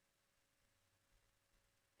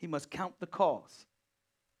 He must count the cost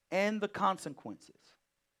and the consequences.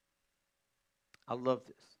 I love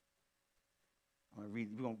this. We're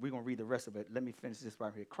going to read the rest of it. Let me finish this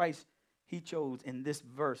right here. Christ, he chose in this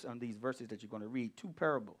verse, on these verses that you're going to read, two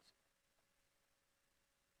parables.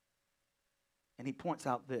 And he points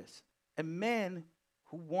out this. A man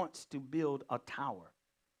who wants to build a tower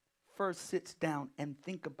first sits down and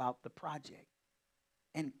think about the project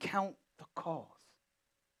and count the cost.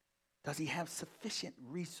 Does he have sufficient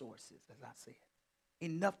resources, as I said,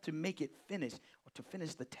 enough to make it finish or to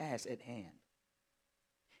finish the task at hand?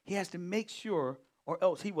 He has to make sure, or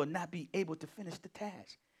else he will not be able to finish the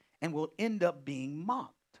task and will end up being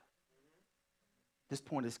mocked. This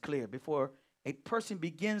point is clear. Before a person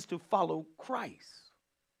begins to follow Christ,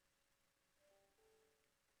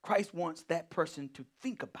 Christ wants that person to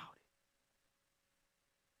think about it.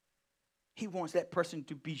 He wants that person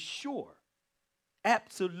to be sure,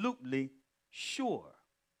 absolutely sure.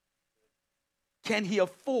 Can he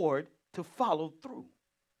afford to follow through?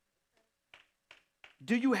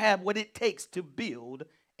 Do you have what it takes to build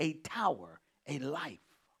a tower, a life?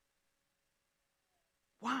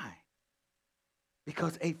 Why?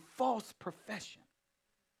 Because a false profession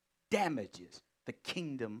damages the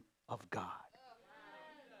kingdom of God.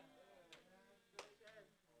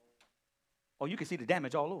 Oh, you can see the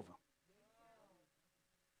damage all over.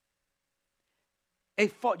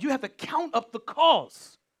 You have to count up the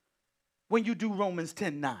cost when you do Romans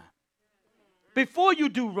 10:9. Before you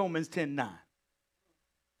do Romans 10:9,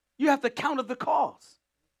 you have to count up the cost.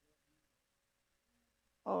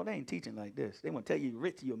 Oh, they ain't teaching like this. They want to tell you you're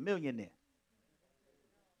rich, you're a millionaire.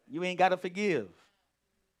 You ain't got to forgive.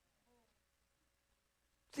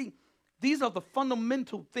 See, these are the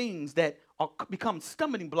fundamental things that become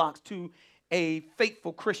stumbling blocks to a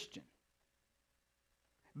faithful Christian.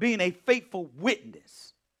 Being a faithful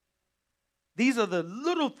witness. These are the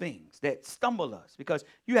little things that stumble us because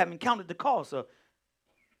you haven't counted the cost of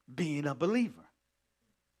being a believer.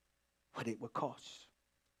 What it would cost.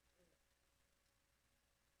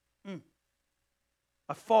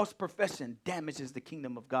 A false profession damages the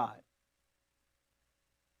kingdom of God.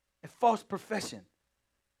 A false profession,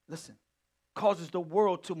 listen, causes the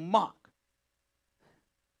world to mock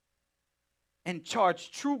and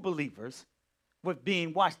charge true believers with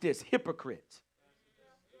being, watch this, hypocrites.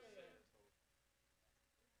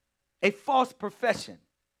 A false profession,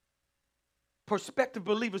 prospective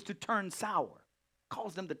believers to turn sour,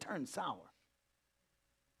 cause them to turn sour.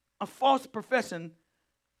 A false profession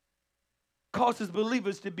causes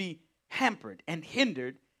believers to be hampered and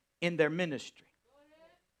hindered in their ministry.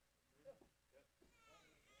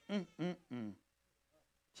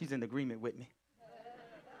 She's in agreement with me.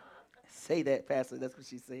 Say that, Pastor. That's what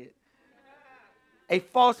she said. A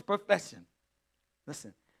false profession.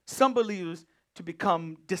 Listen, some believers to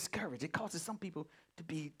become discouraged. It causes some people to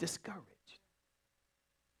be discouraged.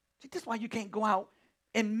 See, this is why you can't go out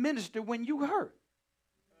and minister when you hurt.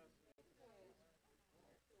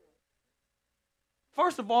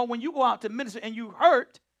 First of all, when you go out to minister and you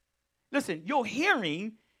hurt, listen, your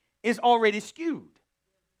hearing is already skewed.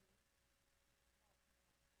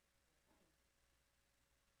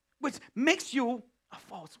 Which makes you a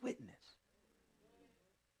false witness.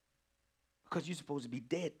 Because you're supposed to be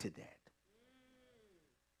dead to that.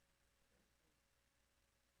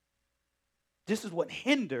 This is what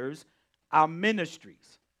hinders our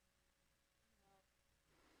ministries.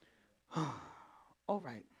 All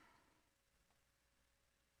right.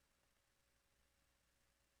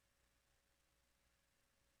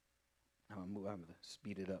 I'm going to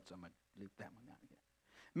speed it up, so I'm going to leave that one out here.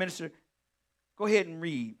 Minister, go ahead and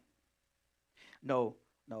read. No,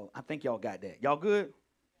 I think y'all got that. Y'all good?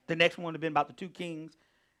 The next one would have been about the two kings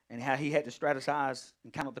and how he had to strategize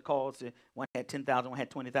and count up the calls. One had 10,000, one had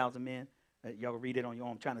 20,000 men. Y'all read it on your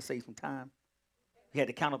own. I'm trying to save some time. He had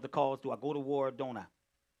to count up the calls. Do I go to war or don't I?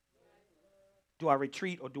 Do I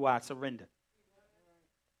retreat or do I surrender?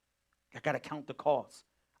 I got to count the costs.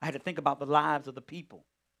 I had to think about the lives of the people.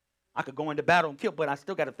 I could go into battle and kill, but I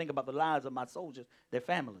still got to think about the lives of my soldiers, their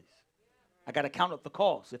families. I got to count up the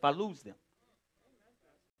costs if I lose them.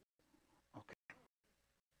 Okay.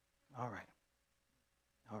 All right.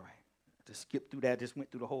 Just skip through that. Just went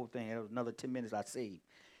through the whole thing. It was another 10 minutes I saved.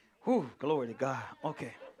 Whew, glory to God.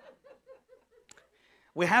 Okay.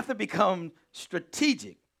 We have to become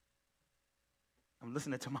strategic. I'm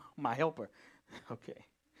listening to my helper. Okay.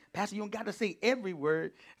 Pastor, you don't got to say every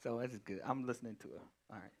word. So that's good. I'm listening to her.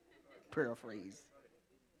 All right. Paraphrase.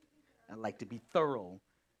 I like to be thorough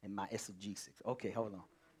in my exegesis. Okay, hold on.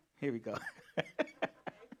 Here we go.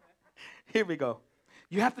 Here we go.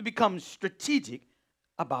 You have to become strategic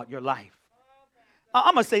about your life.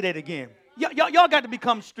 I'm going to say that again. Y'all got to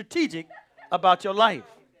become strategic about your life.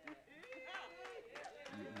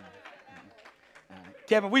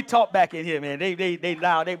 Kevin, we talk back in here, man. They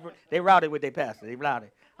loud. They rowdy with their pastor. They rowdy.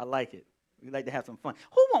 I like it. We like to have some fun.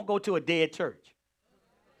 Who won't go to a dead church?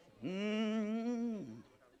 I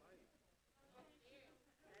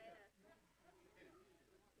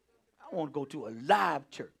want to go to a live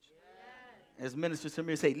church. As Minister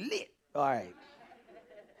Samir say, lit. All right.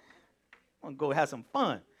 I want to go have some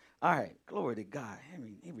fun. All right. Glory to God.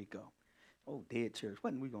 Here we go. Oh, dead church.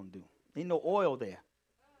 What are we going to do? Ain't no oil there.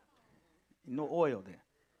 Ain't no oil there.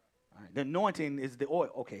 All right. The anointing is the oil.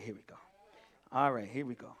 Okay, here we go. All right, here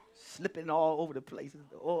we go. Slipping all over the place.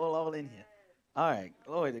 The oil all in here. All right.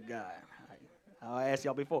 Glory to God. All right. I asked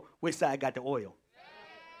y'all before, which side got the oil?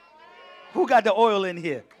 Who got the oil in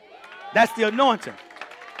here? That's the anointing.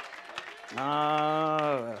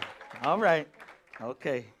 All right.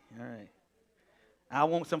 Okay. All right. I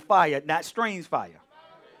want some fire, not strange fire.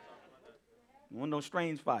 You want no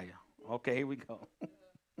strange fire? Okay, here we go.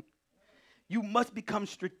 You must become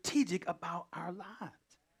strategic about our lives.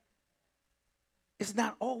 It's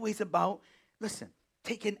not always about, listen,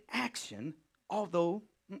 taking action, although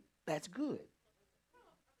that's good.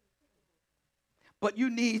 But you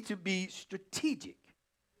need to be strategic.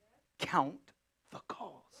 Count the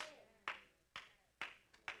cost.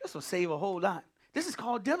 This will save a whole lot. This is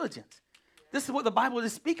called diligence. This is what the Bible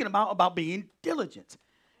is speaking about being diligent.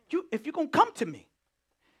 If you're going to come to me,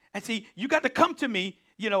 and see, you got to come to me,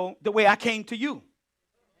 the way I came to you.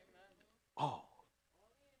 Oh.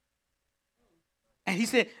 And he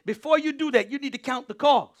said, before you do that, you need to count the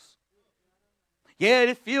cost. Yeah,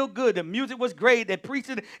 it feel good. The music was great. They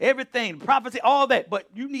preached everything, prophecy, all that. But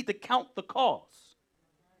you need to count the cost.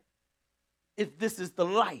 If this is the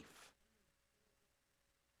life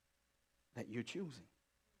that you're choosing.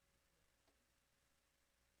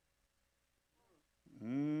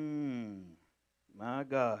 My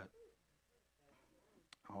God.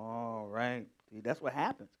 All right. See, that's what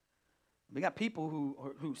happens. We got people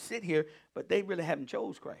who sit here, but they really haven't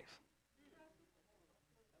chose Christ.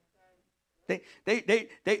 They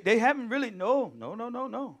haven't really, no.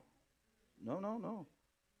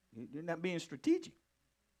 You're not being strategic.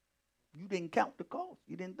 You didn't count the cost.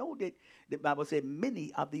 You didn't know that the Bible said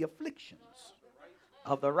many are the afflictions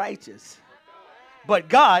of the righteous. But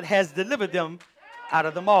God has delivered them out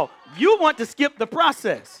of them all. You want to skip the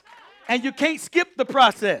process, and you can't skip the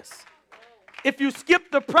process. If you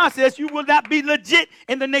skip the process, you will not be legit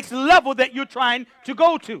in the next level that you're trying to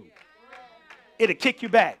go to. It'll kick you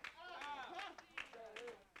back.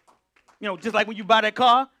 Just like when you buy that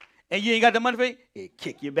car and you ain't got the money for it, it'll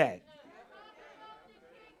kick you back.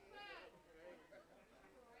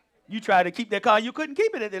 You try to keep that car, you couldn't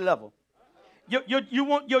keep it at that level. You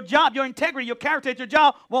want your job, your integrity, your character at your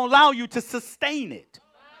job won't allow you to sustain it.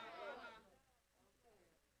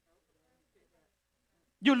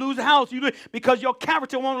 You lose a house because your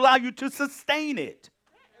character won't allow you to sustain it.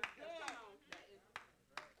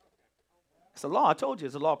 It's a law. I told you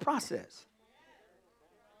it's a law process.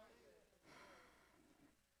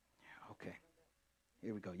 Okay.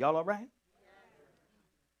 Here we go. Y'all all right?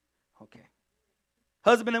 Okay.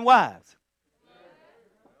 Husband and wives.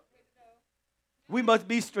 We must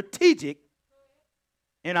be strategic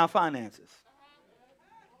in our finances.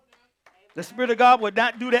 The Spirit of God would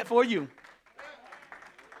not do that for you.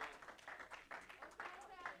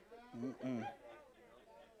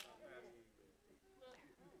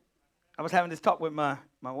 I was having this talk with my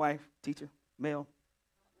wife, teacher, Mel.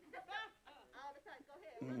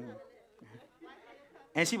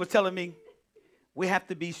 And she was telling me we have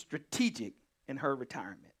to be strategic in her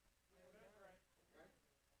retirement.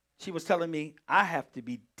 She was telling me I have to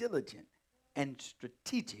be diligent and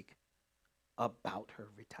strategic about her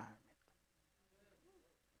retirement.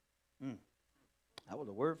 That was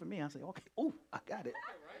a word for me. I said, okay, I got it.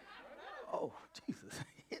 Oh, Jesus,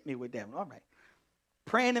 hit me with that one. All right.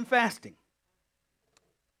 Praying and fasting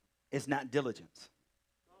is not diligence.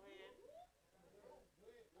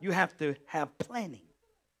 You have to have planning.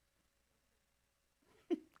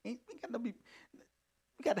 We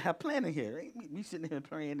got to have planning here. Ain't we sitting here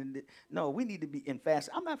praying. No, we need to be in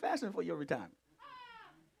fasting. I'm not fasting for your retirement.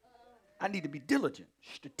 I need to be diligent,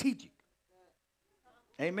 strategic.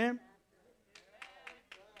 Amen.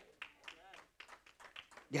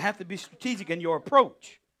 You have to be strategic in your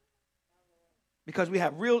approach because we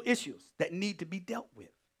have real issues that need to be dealt with.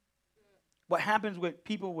 What happens with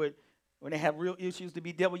people when they have real issues to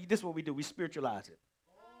be dealt with, this is what we do. We spiritualize it.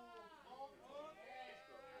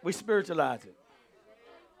 We spiritualize it.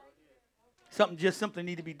 Something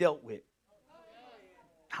need to be dealt with.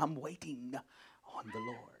 I'm waiting on the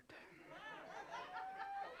Lord.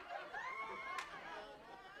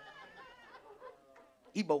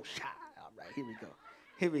 Ebo shy. All right, here we go.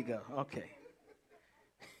 Here we go. Okay.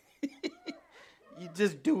 You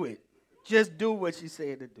just do it. Just do what she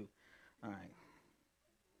said to do. All right.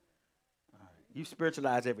 All right. You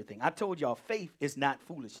spiritualize everything. I told y'all faith is not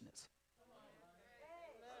foolishness.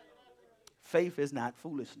 Faith is not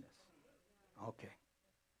foolishness. Okay.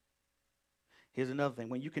 Here's another thing.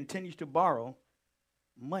 When you continue to borrow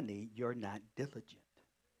money, you're not diligent.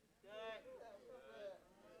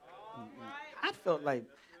 I felt like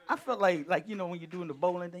when you're doing the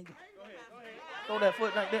bowling thing, throw that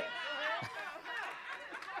foot like that.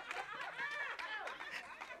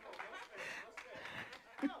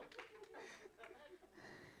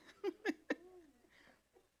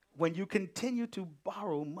 When you continue to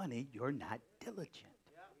borrow money, you're not diligent.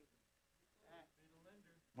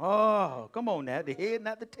 Oh, come on now. The head,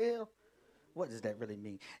 not the tail. What does that really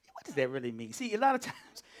mean? What does that really mean? See, a lot of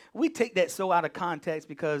times we take that so out of context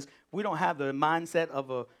because we don't have the mindset of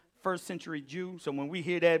a first century Jew. So when we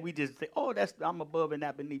hear that, we just say, oh, that's I'm above and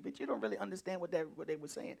not beneath. But you don't really understand what they were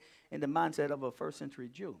saying in the mindset of a first century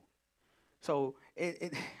Jew. So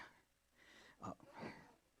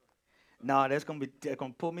no, that's gonna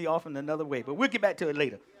pull me off in another way. But we'll get back to it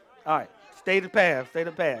later. All right. Stay the path, stay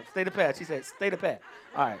the path, stay the path. She said, stay the path.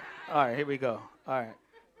 All right, here we go. All right.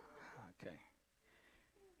 Okay.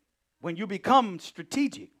 When you become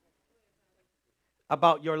strategic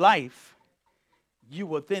about your life, you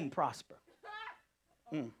will then prosper.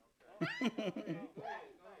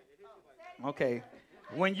 Okay.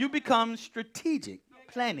 When you become strategic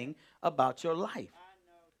planning about your life,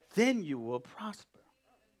 then you will prosper.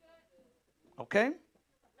 Okay?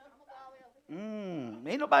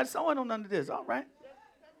 Ain't nobody sewing on none of this. All right.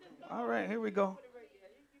 All right, here we go.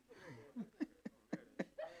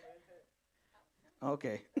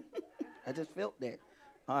 Okay. I just felt that.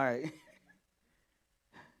 All right.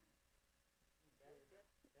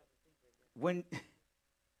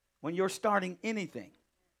 When you're starting anything,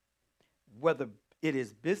 whether it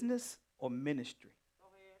is business or ministry,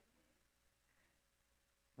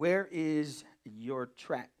 where is your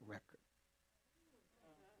track record?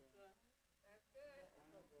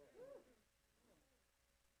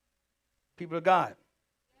 People of God,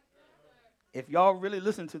 if y'all really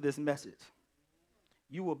listen to this message,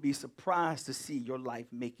 you will be surprised to see your life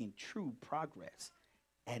making true progress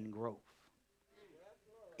and growth.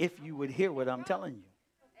 If you would hear what I'm telling you.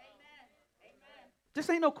 This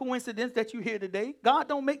ain't no coincidence that you're here today. God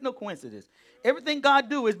don't make no coincidence. Everything God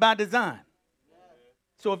do is by design.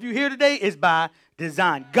 So if you're here today, it's by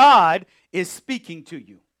design. God is speaking to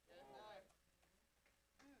you.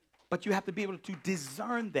 But you have to be able to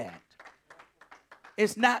discern that.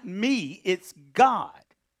 It's not me, it's God.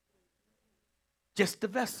 Just the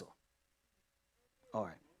vessel. All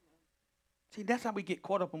right. See, that's how we get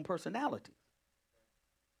caught up on personality.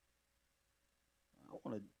 I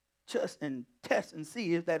want to just and test and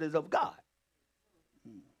see if that is of God.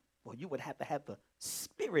 Well, you would have to have the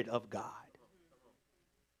Spirit of God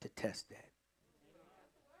to test that.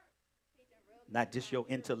 Not just your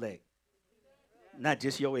intellect. Not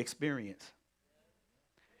just your experience.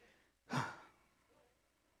 Okay.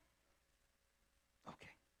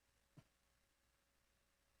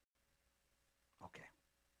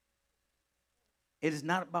 It is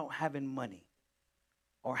not about having money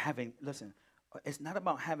or having, listen, it's not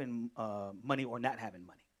about having money or not having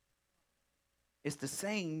money. It's the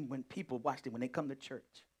same when people, watch it, when they come to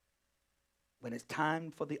church. When it's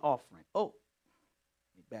time for the offering. Oh,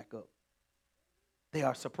 let me back up. They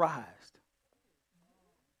are surprised.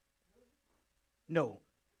 No,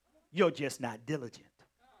 you're just not diligent.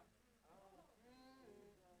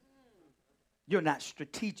 You're not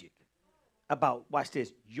strategic about, watch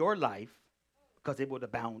this, your life, because it will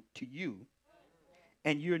abound to you.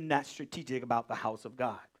 And you're not strategic about the house of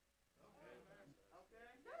God.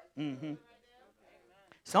 Mm-hmm.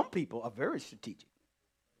 Some people are very strategic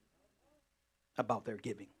about their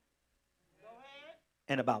giving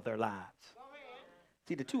and about their lives.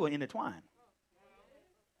 See, the two are intertwined.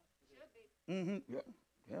 Mm-hmm.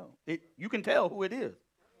 Yeah. You can tell who it is.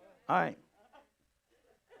 All right.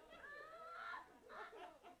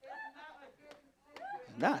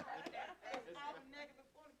 It's not.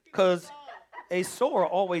 Because a sower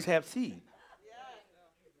always have seed.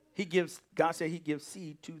 God said he gives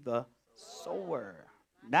seed to the sower,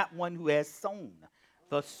 not one who has sown.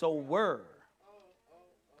 The sower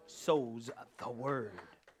sows the word.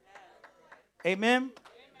 Amen?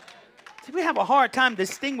 See, we have a hard time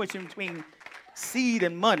distinguishing between seed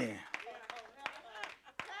and money.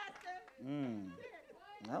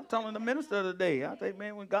 I was telling the minister the other day, I said,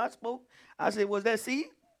 man, when God spoke, I said, was that seed?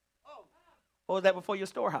 Or was that before your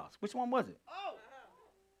storehouse? Which one was it?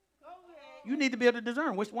 You need to be able to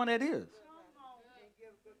discern which one that is.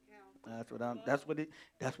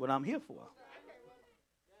 That's what I'm here for.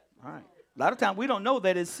 All right. A lot of times we don't know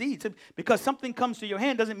that it's seeds. Because something comes to your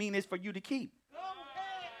hand doesn't mean it's for you to keep.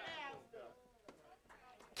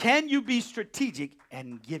 Can you be strategic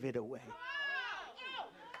and give it away?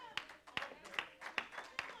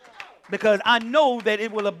 Because I know that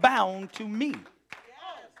it will abound to me.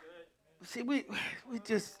 See, we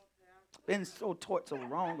just been so taught so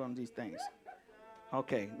wrong on these things.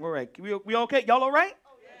 Okay, we're right. We okay? Y'all all right?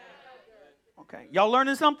 Okay. Y'all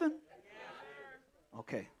learning something?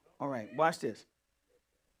 Okay. All right. Watch this.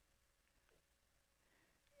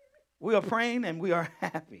 We are praying and we are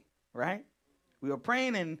happy, right? We are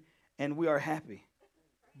praying and we are happy.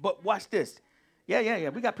 But watch this. Yeah.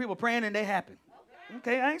 We got people praying and they happy.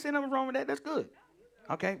 Okay, I ain't saying nothing wrong with that. That's good.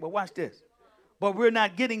 Okay, well, watch this. But we're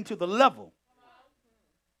not getting to the level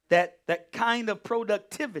that kind of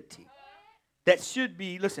productivity that should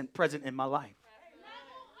be, listen, present in my life.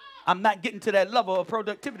 I'm not getting to that level of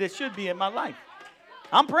productivity that should be in my life.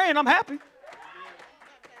 I'm praying, I'm happy.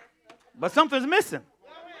 But something's missing.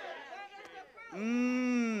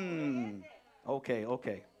 Okay.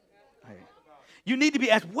 Hey. You need to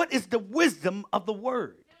be asked, what is the wisdom of the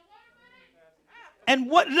word? And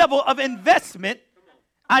what level of investment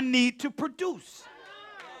I need to produce?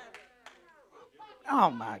 Oh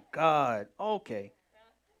my God. Okay.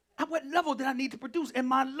 At what level did I need to produce in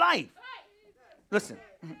my life? Listen,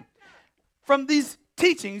 from these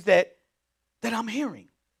teachings that I'm hearing,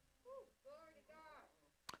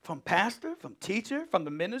 from pastor, from teacher, from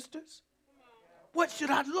the ministers, what should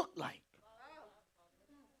I look like?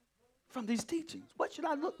 From these teachings, what should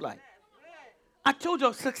I look like? I told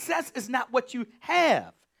you, success is not what you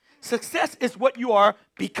have. Success is what you are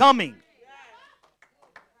becoming.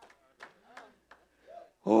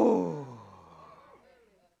 Oh.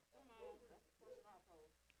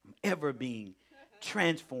 I'm ever being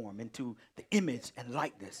transformed into the image and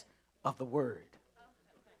likeness of the word.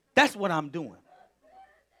 That's what I'm doing.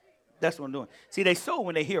 That's what I'm doing. See, they sow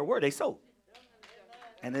when they hear a word, they sow.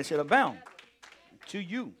 And they should abound to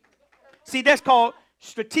you. See, that's called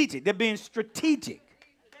strategic. They're being strategic.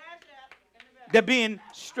 They're being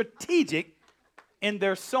strategic in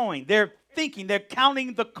their sowing. They're thinking, they're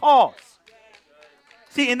counting the cost.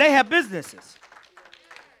 See, and they have businesses.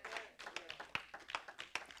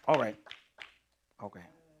 All right. Okay.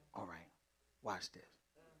 All right. Watch this.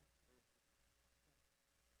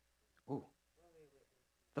 Ooh.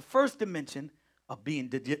 The first dimension of being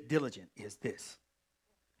diligent is this.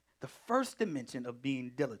 The first dimension of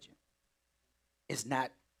being diligent is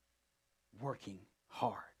not working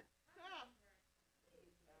hard.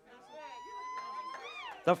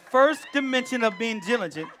 The first dimension of being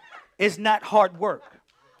diligent is not hard work.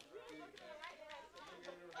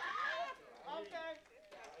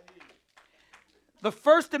 The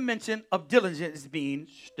first dimension of diligence is being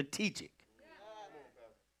strategic.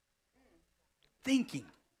 Thinking.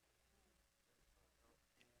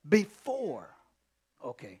 Before.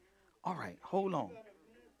 Okay. All right. Hold on.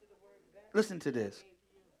 Listen to this.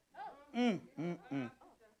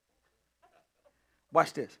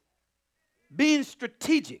 Watch this. Being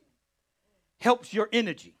strategic helps your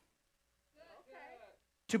energy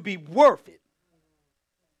to be worth it.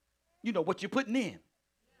 You know what you're putting in.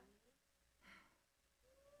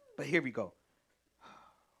 But here we go.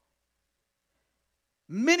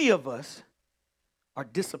 Many of us are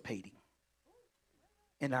dissipating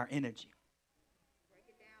in our energy.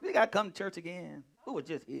 We got to come to church again. Who was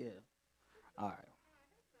just here? All right.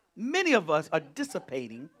 Many of us are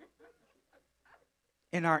dissipating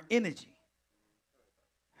in our energy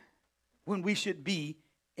when we should be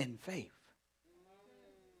in faith.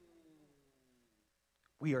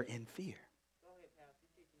 We are in fear.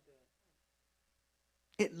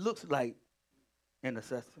 It looks like,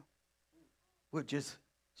 intercessor, we're just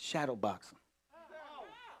shadow boxing.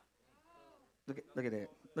 Look at that.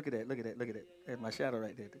 Look at that. There's my shadow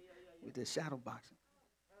right there. We're just shadow boxing.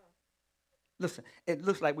 Listen, it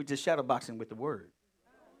looks like we're just shadow boxing with the word.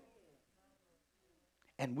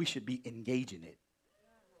 And we should be engaging it.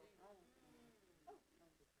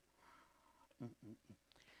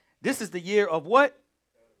 This is the year of what?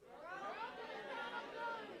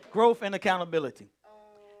 Growth and accountability.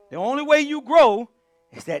 The only way you grow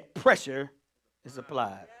is that pressure is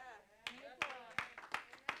applied.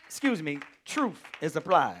 Excuse me, truth is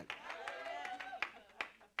applied.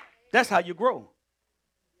 That's how you grow.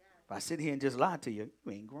 If I sit here and just lie to you,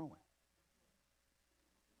 you ain't growing.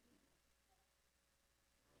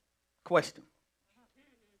 Question.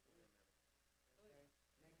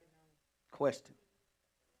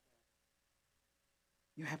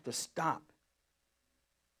 You have to stop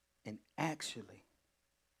and actually.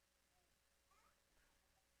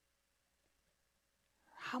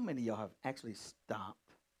 How many of y'all have actually stopped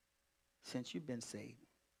since you've been saved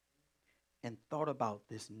and thought about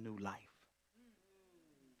this new life?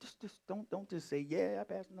 Just don't just say, yeah, I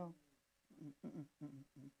passed. No.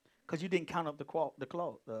 Because you didn't count up the cost.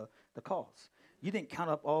 You didn't count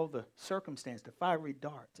up all the circumstance, the fiery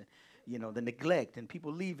darts, and the neglect and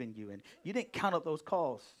people leaving you, and you didn't count up those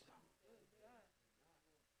costs.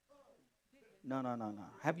 No.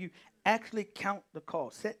 Have you actually count the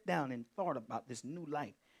cost? Sat down and thought about this new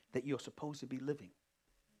life that you're supposed to be living.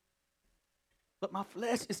 But my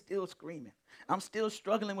flesh is still screaming. I'm still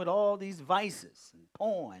struggling with all these vices and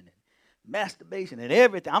porn and masturbation and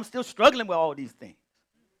everything. I'm still struggling with all these things.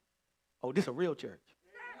 Oh, this is a real church.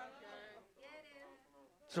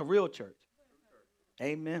 It's a real church.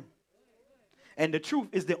 Amen. And the truth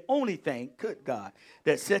is the only thing, good God,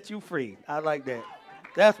 that sets you free. I like that.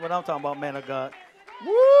 That's what I'm talking about, man of God.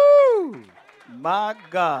 Woo! My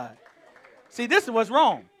God. See, this is what's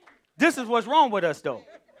wrong. This is what's wrong with us, though.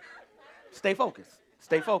 Stay focused.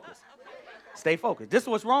 Stay focused. Stay focused. This is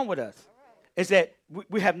what's wrong with us. Is that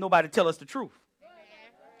we have nobody to tell us the truth.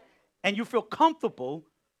 And you feel comfortable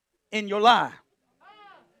in your lie.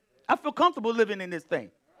 I feel comfortable living in this thing.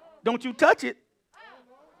 Don't you touch it.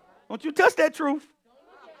 Don't you touch that truth.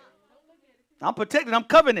 I'm protected. I'm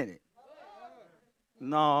covenanted it.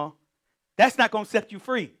 No, that's not going to set you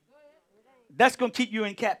free. That's going to keep you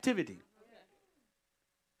in captivity.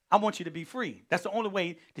 I want you to be free. That's the only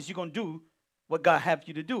way that you're going to do what God has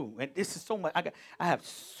you to do. And this is so much. I have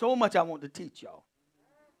so much I want to teach y'all.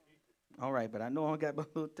 All right, but I know I got a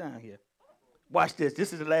little time here. Watch this.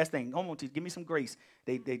 This is the last thing. Hold on, teach. Give me some grace.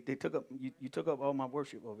 They took up. You took up all my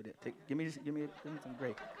worship over there. Give me some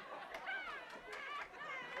grace.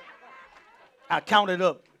 I counted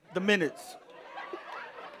up the minutes.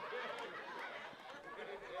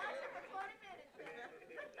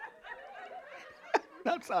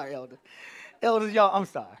 I'm sorry, Elder. Elders, y'all, I'm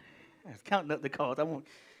sorry. I was counting up the calls.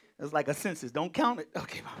 It's like a census. Don't count it.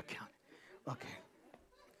 Okay, I'll count it. Okay.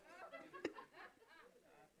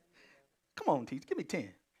 Come on, teach. Give me 10.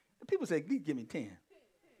 People say, give me 10.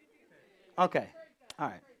 Okay. All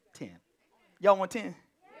right. 10. Y'all want 10?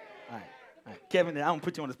 All right. Kevin, I don't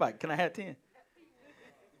put you on the spot. Can I have 10?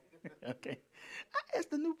 Okay. I asked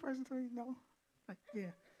the new person to know. Like, yeah.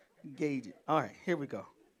 Gauge it. All right. Here we go.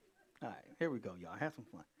 All right. Here we go, y'all. Have some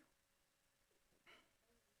fun.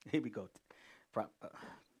 Here we go.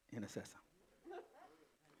 Intercessor.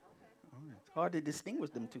 All right. It's hard to distinguish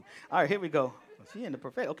them two. All right. Here we go. She in the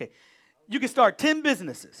prophetic. Okay. You can start 10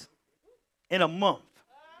 businesses in a month.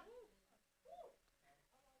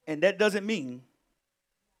 And that doesn't mean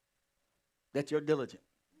that you're diligent.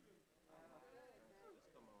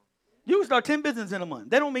 You can start 10 businesses in a month.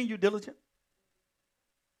 That don't mean you're diligent.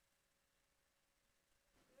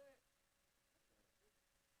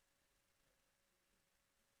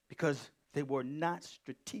 Because they were not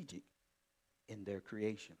strategic in their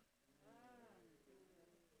creation.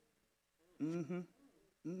 No,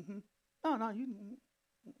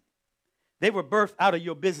 they were birthed out of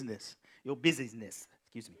your busyness.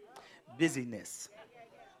 Excuse me. Busyness.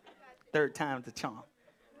 Third time's the charm.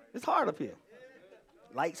 It's hard up here.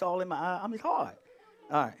 Lights all in my eye. It's hard.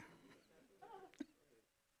 All right.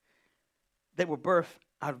 They were birthed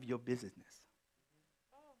out of your busyness.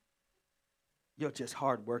 You're just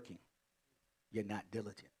hardworking. You're not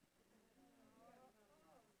diligent.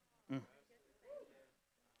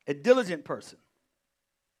 A diligent person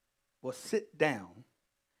will sit down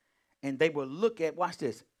and they will look at, watch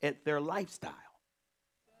this, at their lifestyle.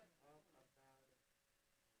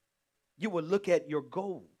 You will look at your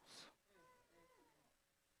goals,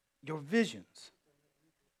 your visions.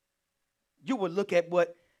 You will look at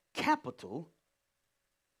what capital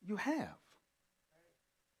you have.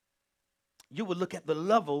 You will look at the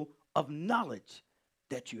level of knowledge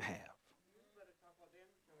that you have.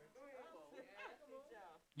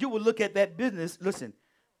 You will look at that business, listen,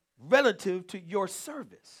 relative to your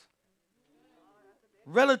service,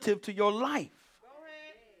 relative to your life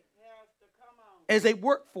as a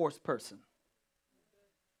workforce person.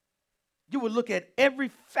 You will look at every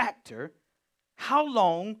factor. How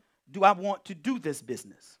long do I want to do this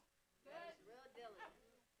business?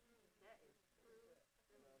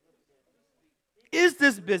 Is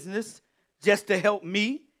this business just to help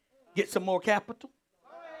me get some more capital?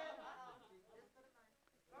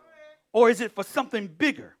 Or is it for something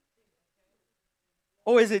bigger?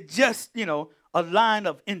 Or is it just, a line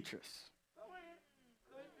of interest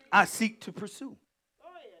I seek to pursue?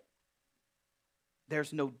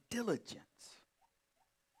 There's no diligence.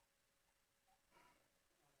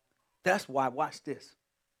 That's why, watch this.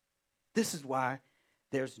 This is why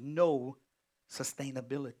there's no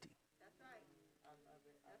sustainability.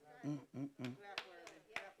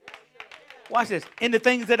 Watch this. In the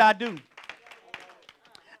things that I do.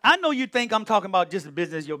 I know you think I'm talking about just the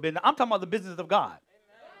business, your business. I'm talking about the business of God.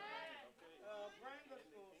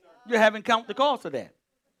 You haven't counted the cost of that.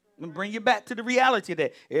 I'm going to bring you back to the reality of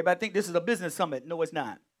that. Everybody think this is a business summit. No, it's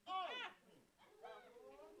not.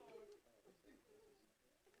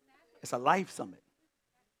 It's a life summit.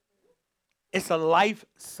 It's a life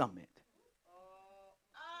summit.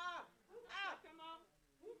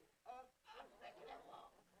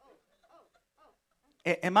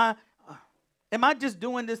 Am I just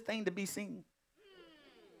doing this thing to be seen?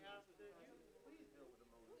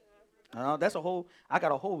 I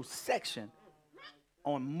got a whole section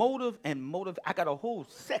on motive and motive. I got a whole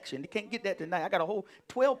section. You can't get that tonight. I got a whole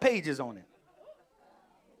 12 pages on it.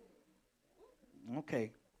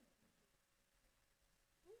 Okay.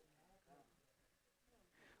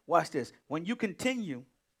 Watch this. When you continue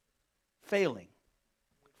failing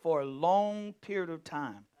for a long period of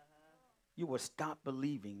time, you will stop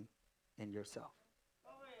believing in yourself.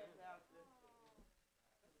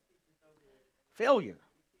 Failure.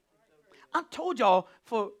 I told y'all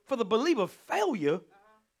for the believer, failure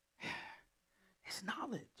is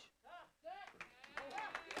knowledge.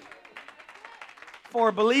 For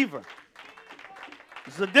a believer,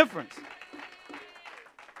 it's a difference.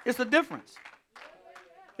 It's a difference.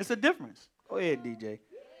 It's a difference. Go ahead, DJ.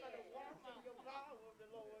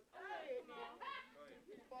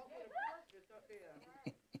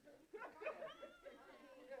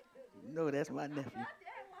 No, that's my nephew.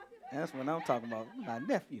 That's what I'm talking about. My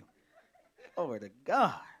nephew. Glory to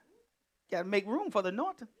God. Got to make room for the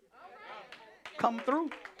anointing. Come through.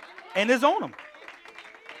 And it's on him.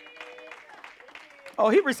 Oh,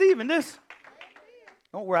 he receiving this.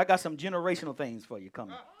 Don't worry, I got some generational things for you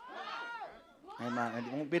coming. And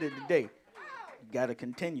it won't be there today. You got to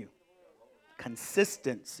continue.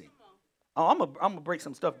 Consistency. Oh, I'm gonna break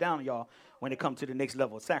some stuff down, y'all, when it comes to the next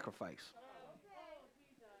level of sacrifice.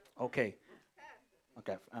 Okay.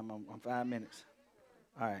 I'm on 5 minutes.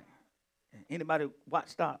 All right. Anybody watch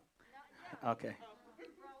stop? Okay.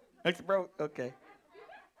 Bro, okay.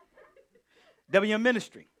 WM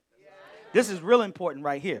ministry. This is real important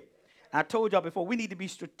right here. I told y'all before, we need to be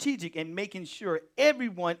strategic in making sure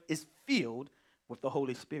everyone is filled with the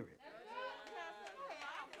Holy Spirit.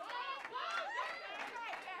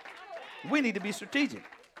 We need to be strategic.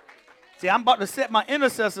 See, I'm about to set my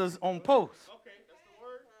intercessors on post.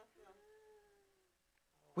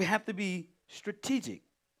 We have to be strategic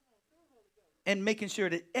in making sure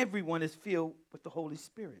that everyone is filled with the Holy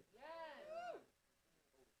Spirit.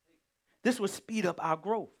 This will speed up our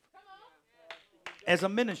growth as a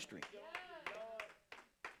ministry.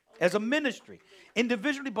 As a ministry.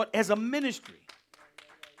 Individually, but as a ministry.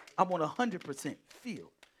 I want 100%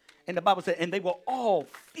 filled. And the Bible said, and they were all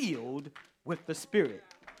filled with the Spirit.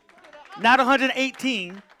 Not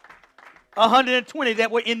 118, 120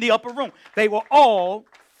 that were in the upper room. They were all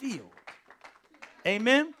filled.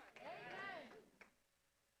 Amen?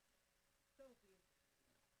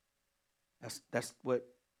 That's what,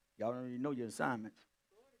 y'all already know your assignments.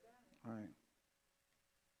 All right.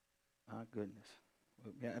 My goodness.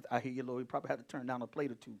 Yeah, I hear you, Lord. You probably have to turn down a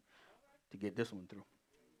plate or two to get this one through.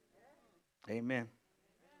 Amen.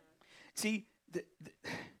 See,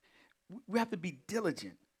 we have to be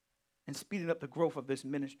diligent in speeding up the growth of this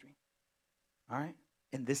ministry. All right?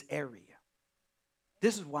 In this area.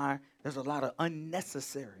 This is why there's a lot of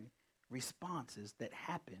unnecessary responses that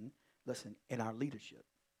happen, listen, in our leadership.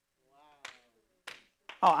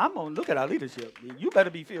 Oh, I'm going to look at our leadership. You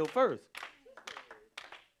better be filled first.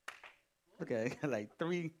 Look at it, like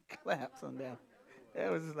 3 claps on that.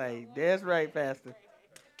 That was like, that's right, Pastor.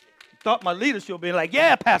 Thought my leadership would be like,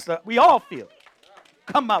 yeah, Pastor, we all feel.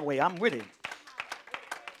 Come my way, I'm with it.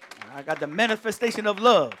 I got the manifestation of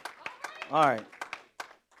love. All right.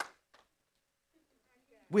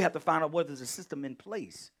 We have to find out whether there's a system in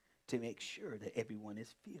place to make sure that everyone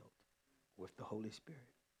is filled with the Holy Spirit.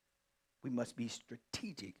 We must be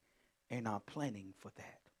strategic in our planning for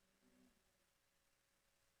that.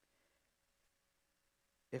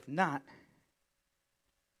 If not,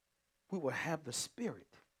 we will have the spirit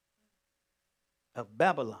of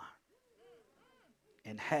Babylon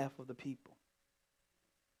in half of the people.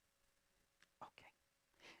 Okay.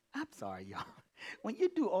 I'm sorry, y'all. When you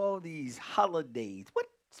do all these holidays, what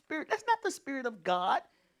spirit? That's not the spirit of God.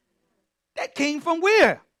 That came from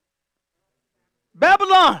where?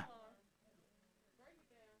 Babylon.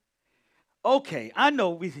 Okay, I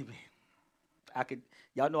know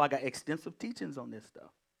y'all know I got extensive teachings on this stuff.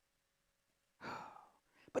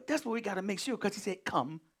 But that's what we got to make sure, because he said,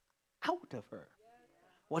 come out of her.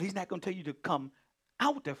 Well, he's not going to tell you to come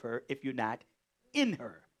out of her if you're not in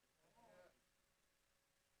her.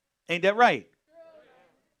 Ain't that right?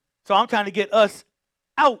 So I'm trying to get us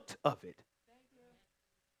out of it.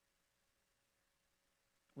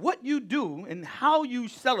 What you do and how you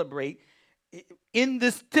celebrate in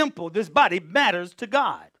this temple, this body, matters to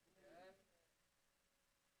God.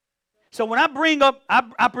 So when I bring up,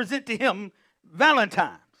 I present to him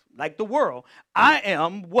Valentine's, like the world, I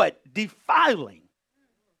am what? Defiling.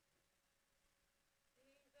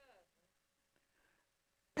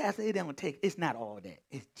 Pastor, it don't take, it's not all that.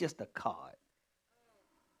 It's just a card.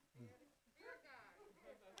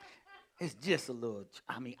 It's just a little,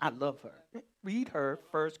 I love her. Read her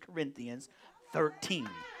 1 Corinthians 13.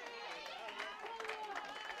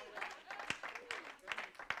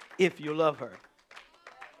 If you love her.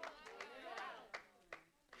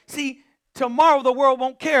 See, tomorrow the world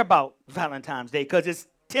won't care about Valentine's Day because it's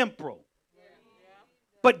temporal.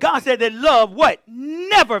 But God said that love, what?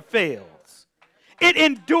 Never fails. It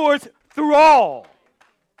endures through all.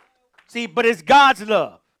 See, but it's God's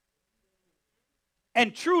love.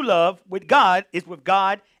 And true love with God is with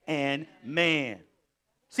God and man.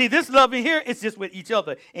 See, this love in here is just with each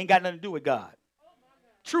other. Ain't got nothing to do with God.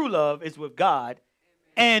 True love is with God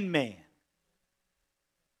and man.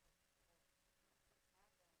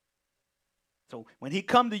 So when he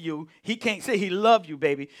come to you, he can't say he love you,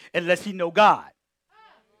 baby, unless he know God.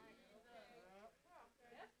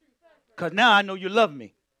 Because now I know you love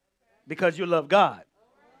me because you love God.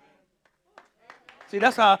 See,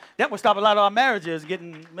 that would stop a lot of our marriages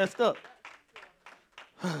getting messed up.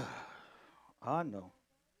 I know.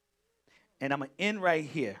 And I'm going to end right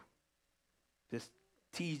here. Just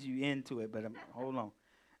tease you into it, but hold on.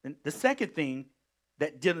 And the second thing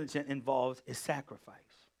that diligence involves is sacrifice.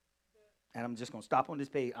 And I'm just going to stop on this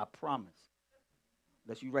page, I promise.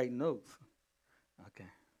 Unless you write notes. Okay.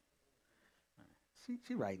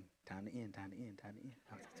 She writing. Time to end.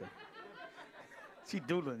 She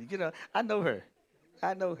doodling. I know her.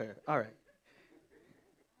 All right.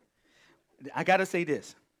 I got to say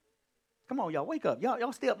this. Come on, y'all, wake up.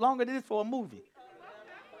 Y'all stay up longer than this for a movie.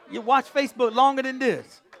 You watch Facebook longer than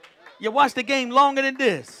this. You watch the game longer than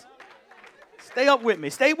this. Stay up with me.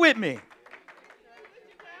 Stay with me.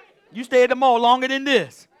 You stay at the mall longer than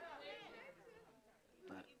this.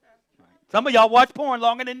 Some of y'all watch porn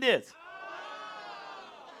longer than this.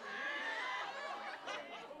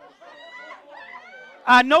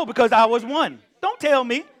 I know because I was one. Don't tell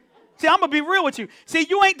me. See, I'm going to be real with you. See,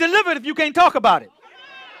 you ain't delivered if you can't talk about it.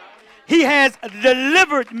 He has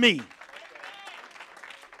delivered me.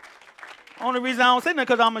 Only reason I don't say that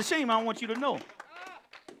because I'm ashamed. I don't want you to know.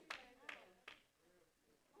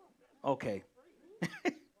 Okay.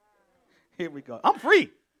 Here we go. I'm free.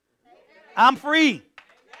 I'm free.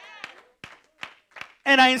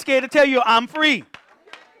 And I ain't scared to tell you I'm free.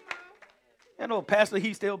 You know, Pastor,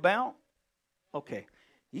 he's still bound? Okay.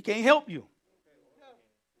 He can't help you.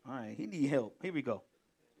 All right. He need help. Here we go.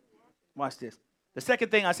 Watch this. The second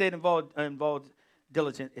thing I said involved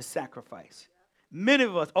diligence is sacrifice. Many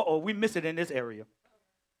of us, we miss it in this area.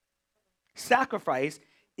 Sacrifice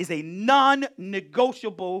is a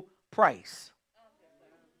non-negotiable price.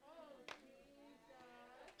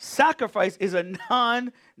 Sacrifice is a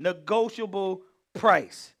non-negotiable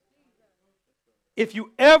price. If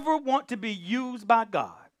you ever want to be used by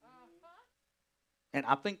God, and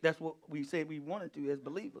I think that's what we say we wanted to as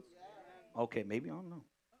believers. Okay, maybe, I don't know.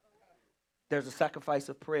 There's a sacrifice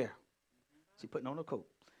of prayer. She's putting on a coat.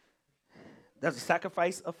 There's a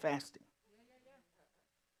sacrifice of fasting.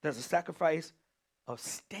 There's a sacrifice of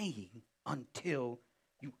staying until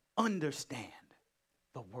you understand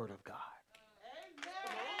the Word of God.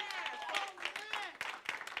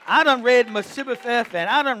 I done read Mephibosheth and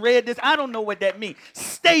I done read this. I don't know what that means.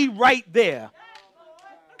 Stay right there.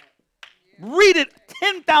 Read it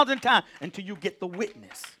 10,000 times until you get the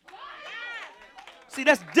witness. See,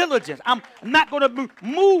 that's diligence. I'm not going to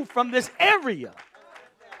move from this area.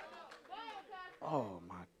 Oh,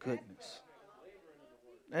 my goodness.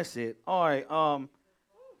 That's it. All right.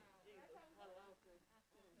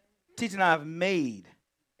 Teacher and I have made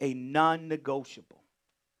a non-negotiable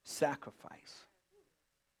sacrifice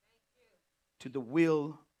to the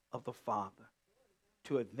will of the Father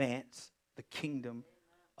to advance the kingdom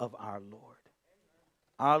of our Lord.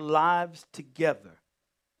 Our lives together,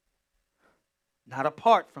 not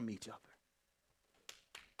apart from each other.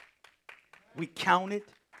 We counted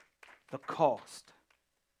the cost.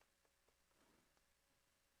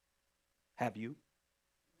 Have you?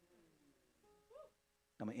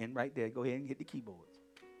 I'm going to end right there. Go ahead and hit the keyboards.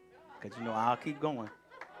 Because you know I'll keep going.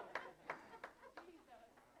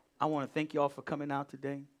 I want to thank y'all for coming out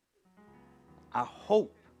today. I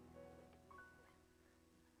hope,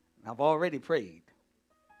 I've already prayed,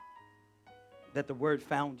 that the word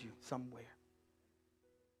found you somewhere.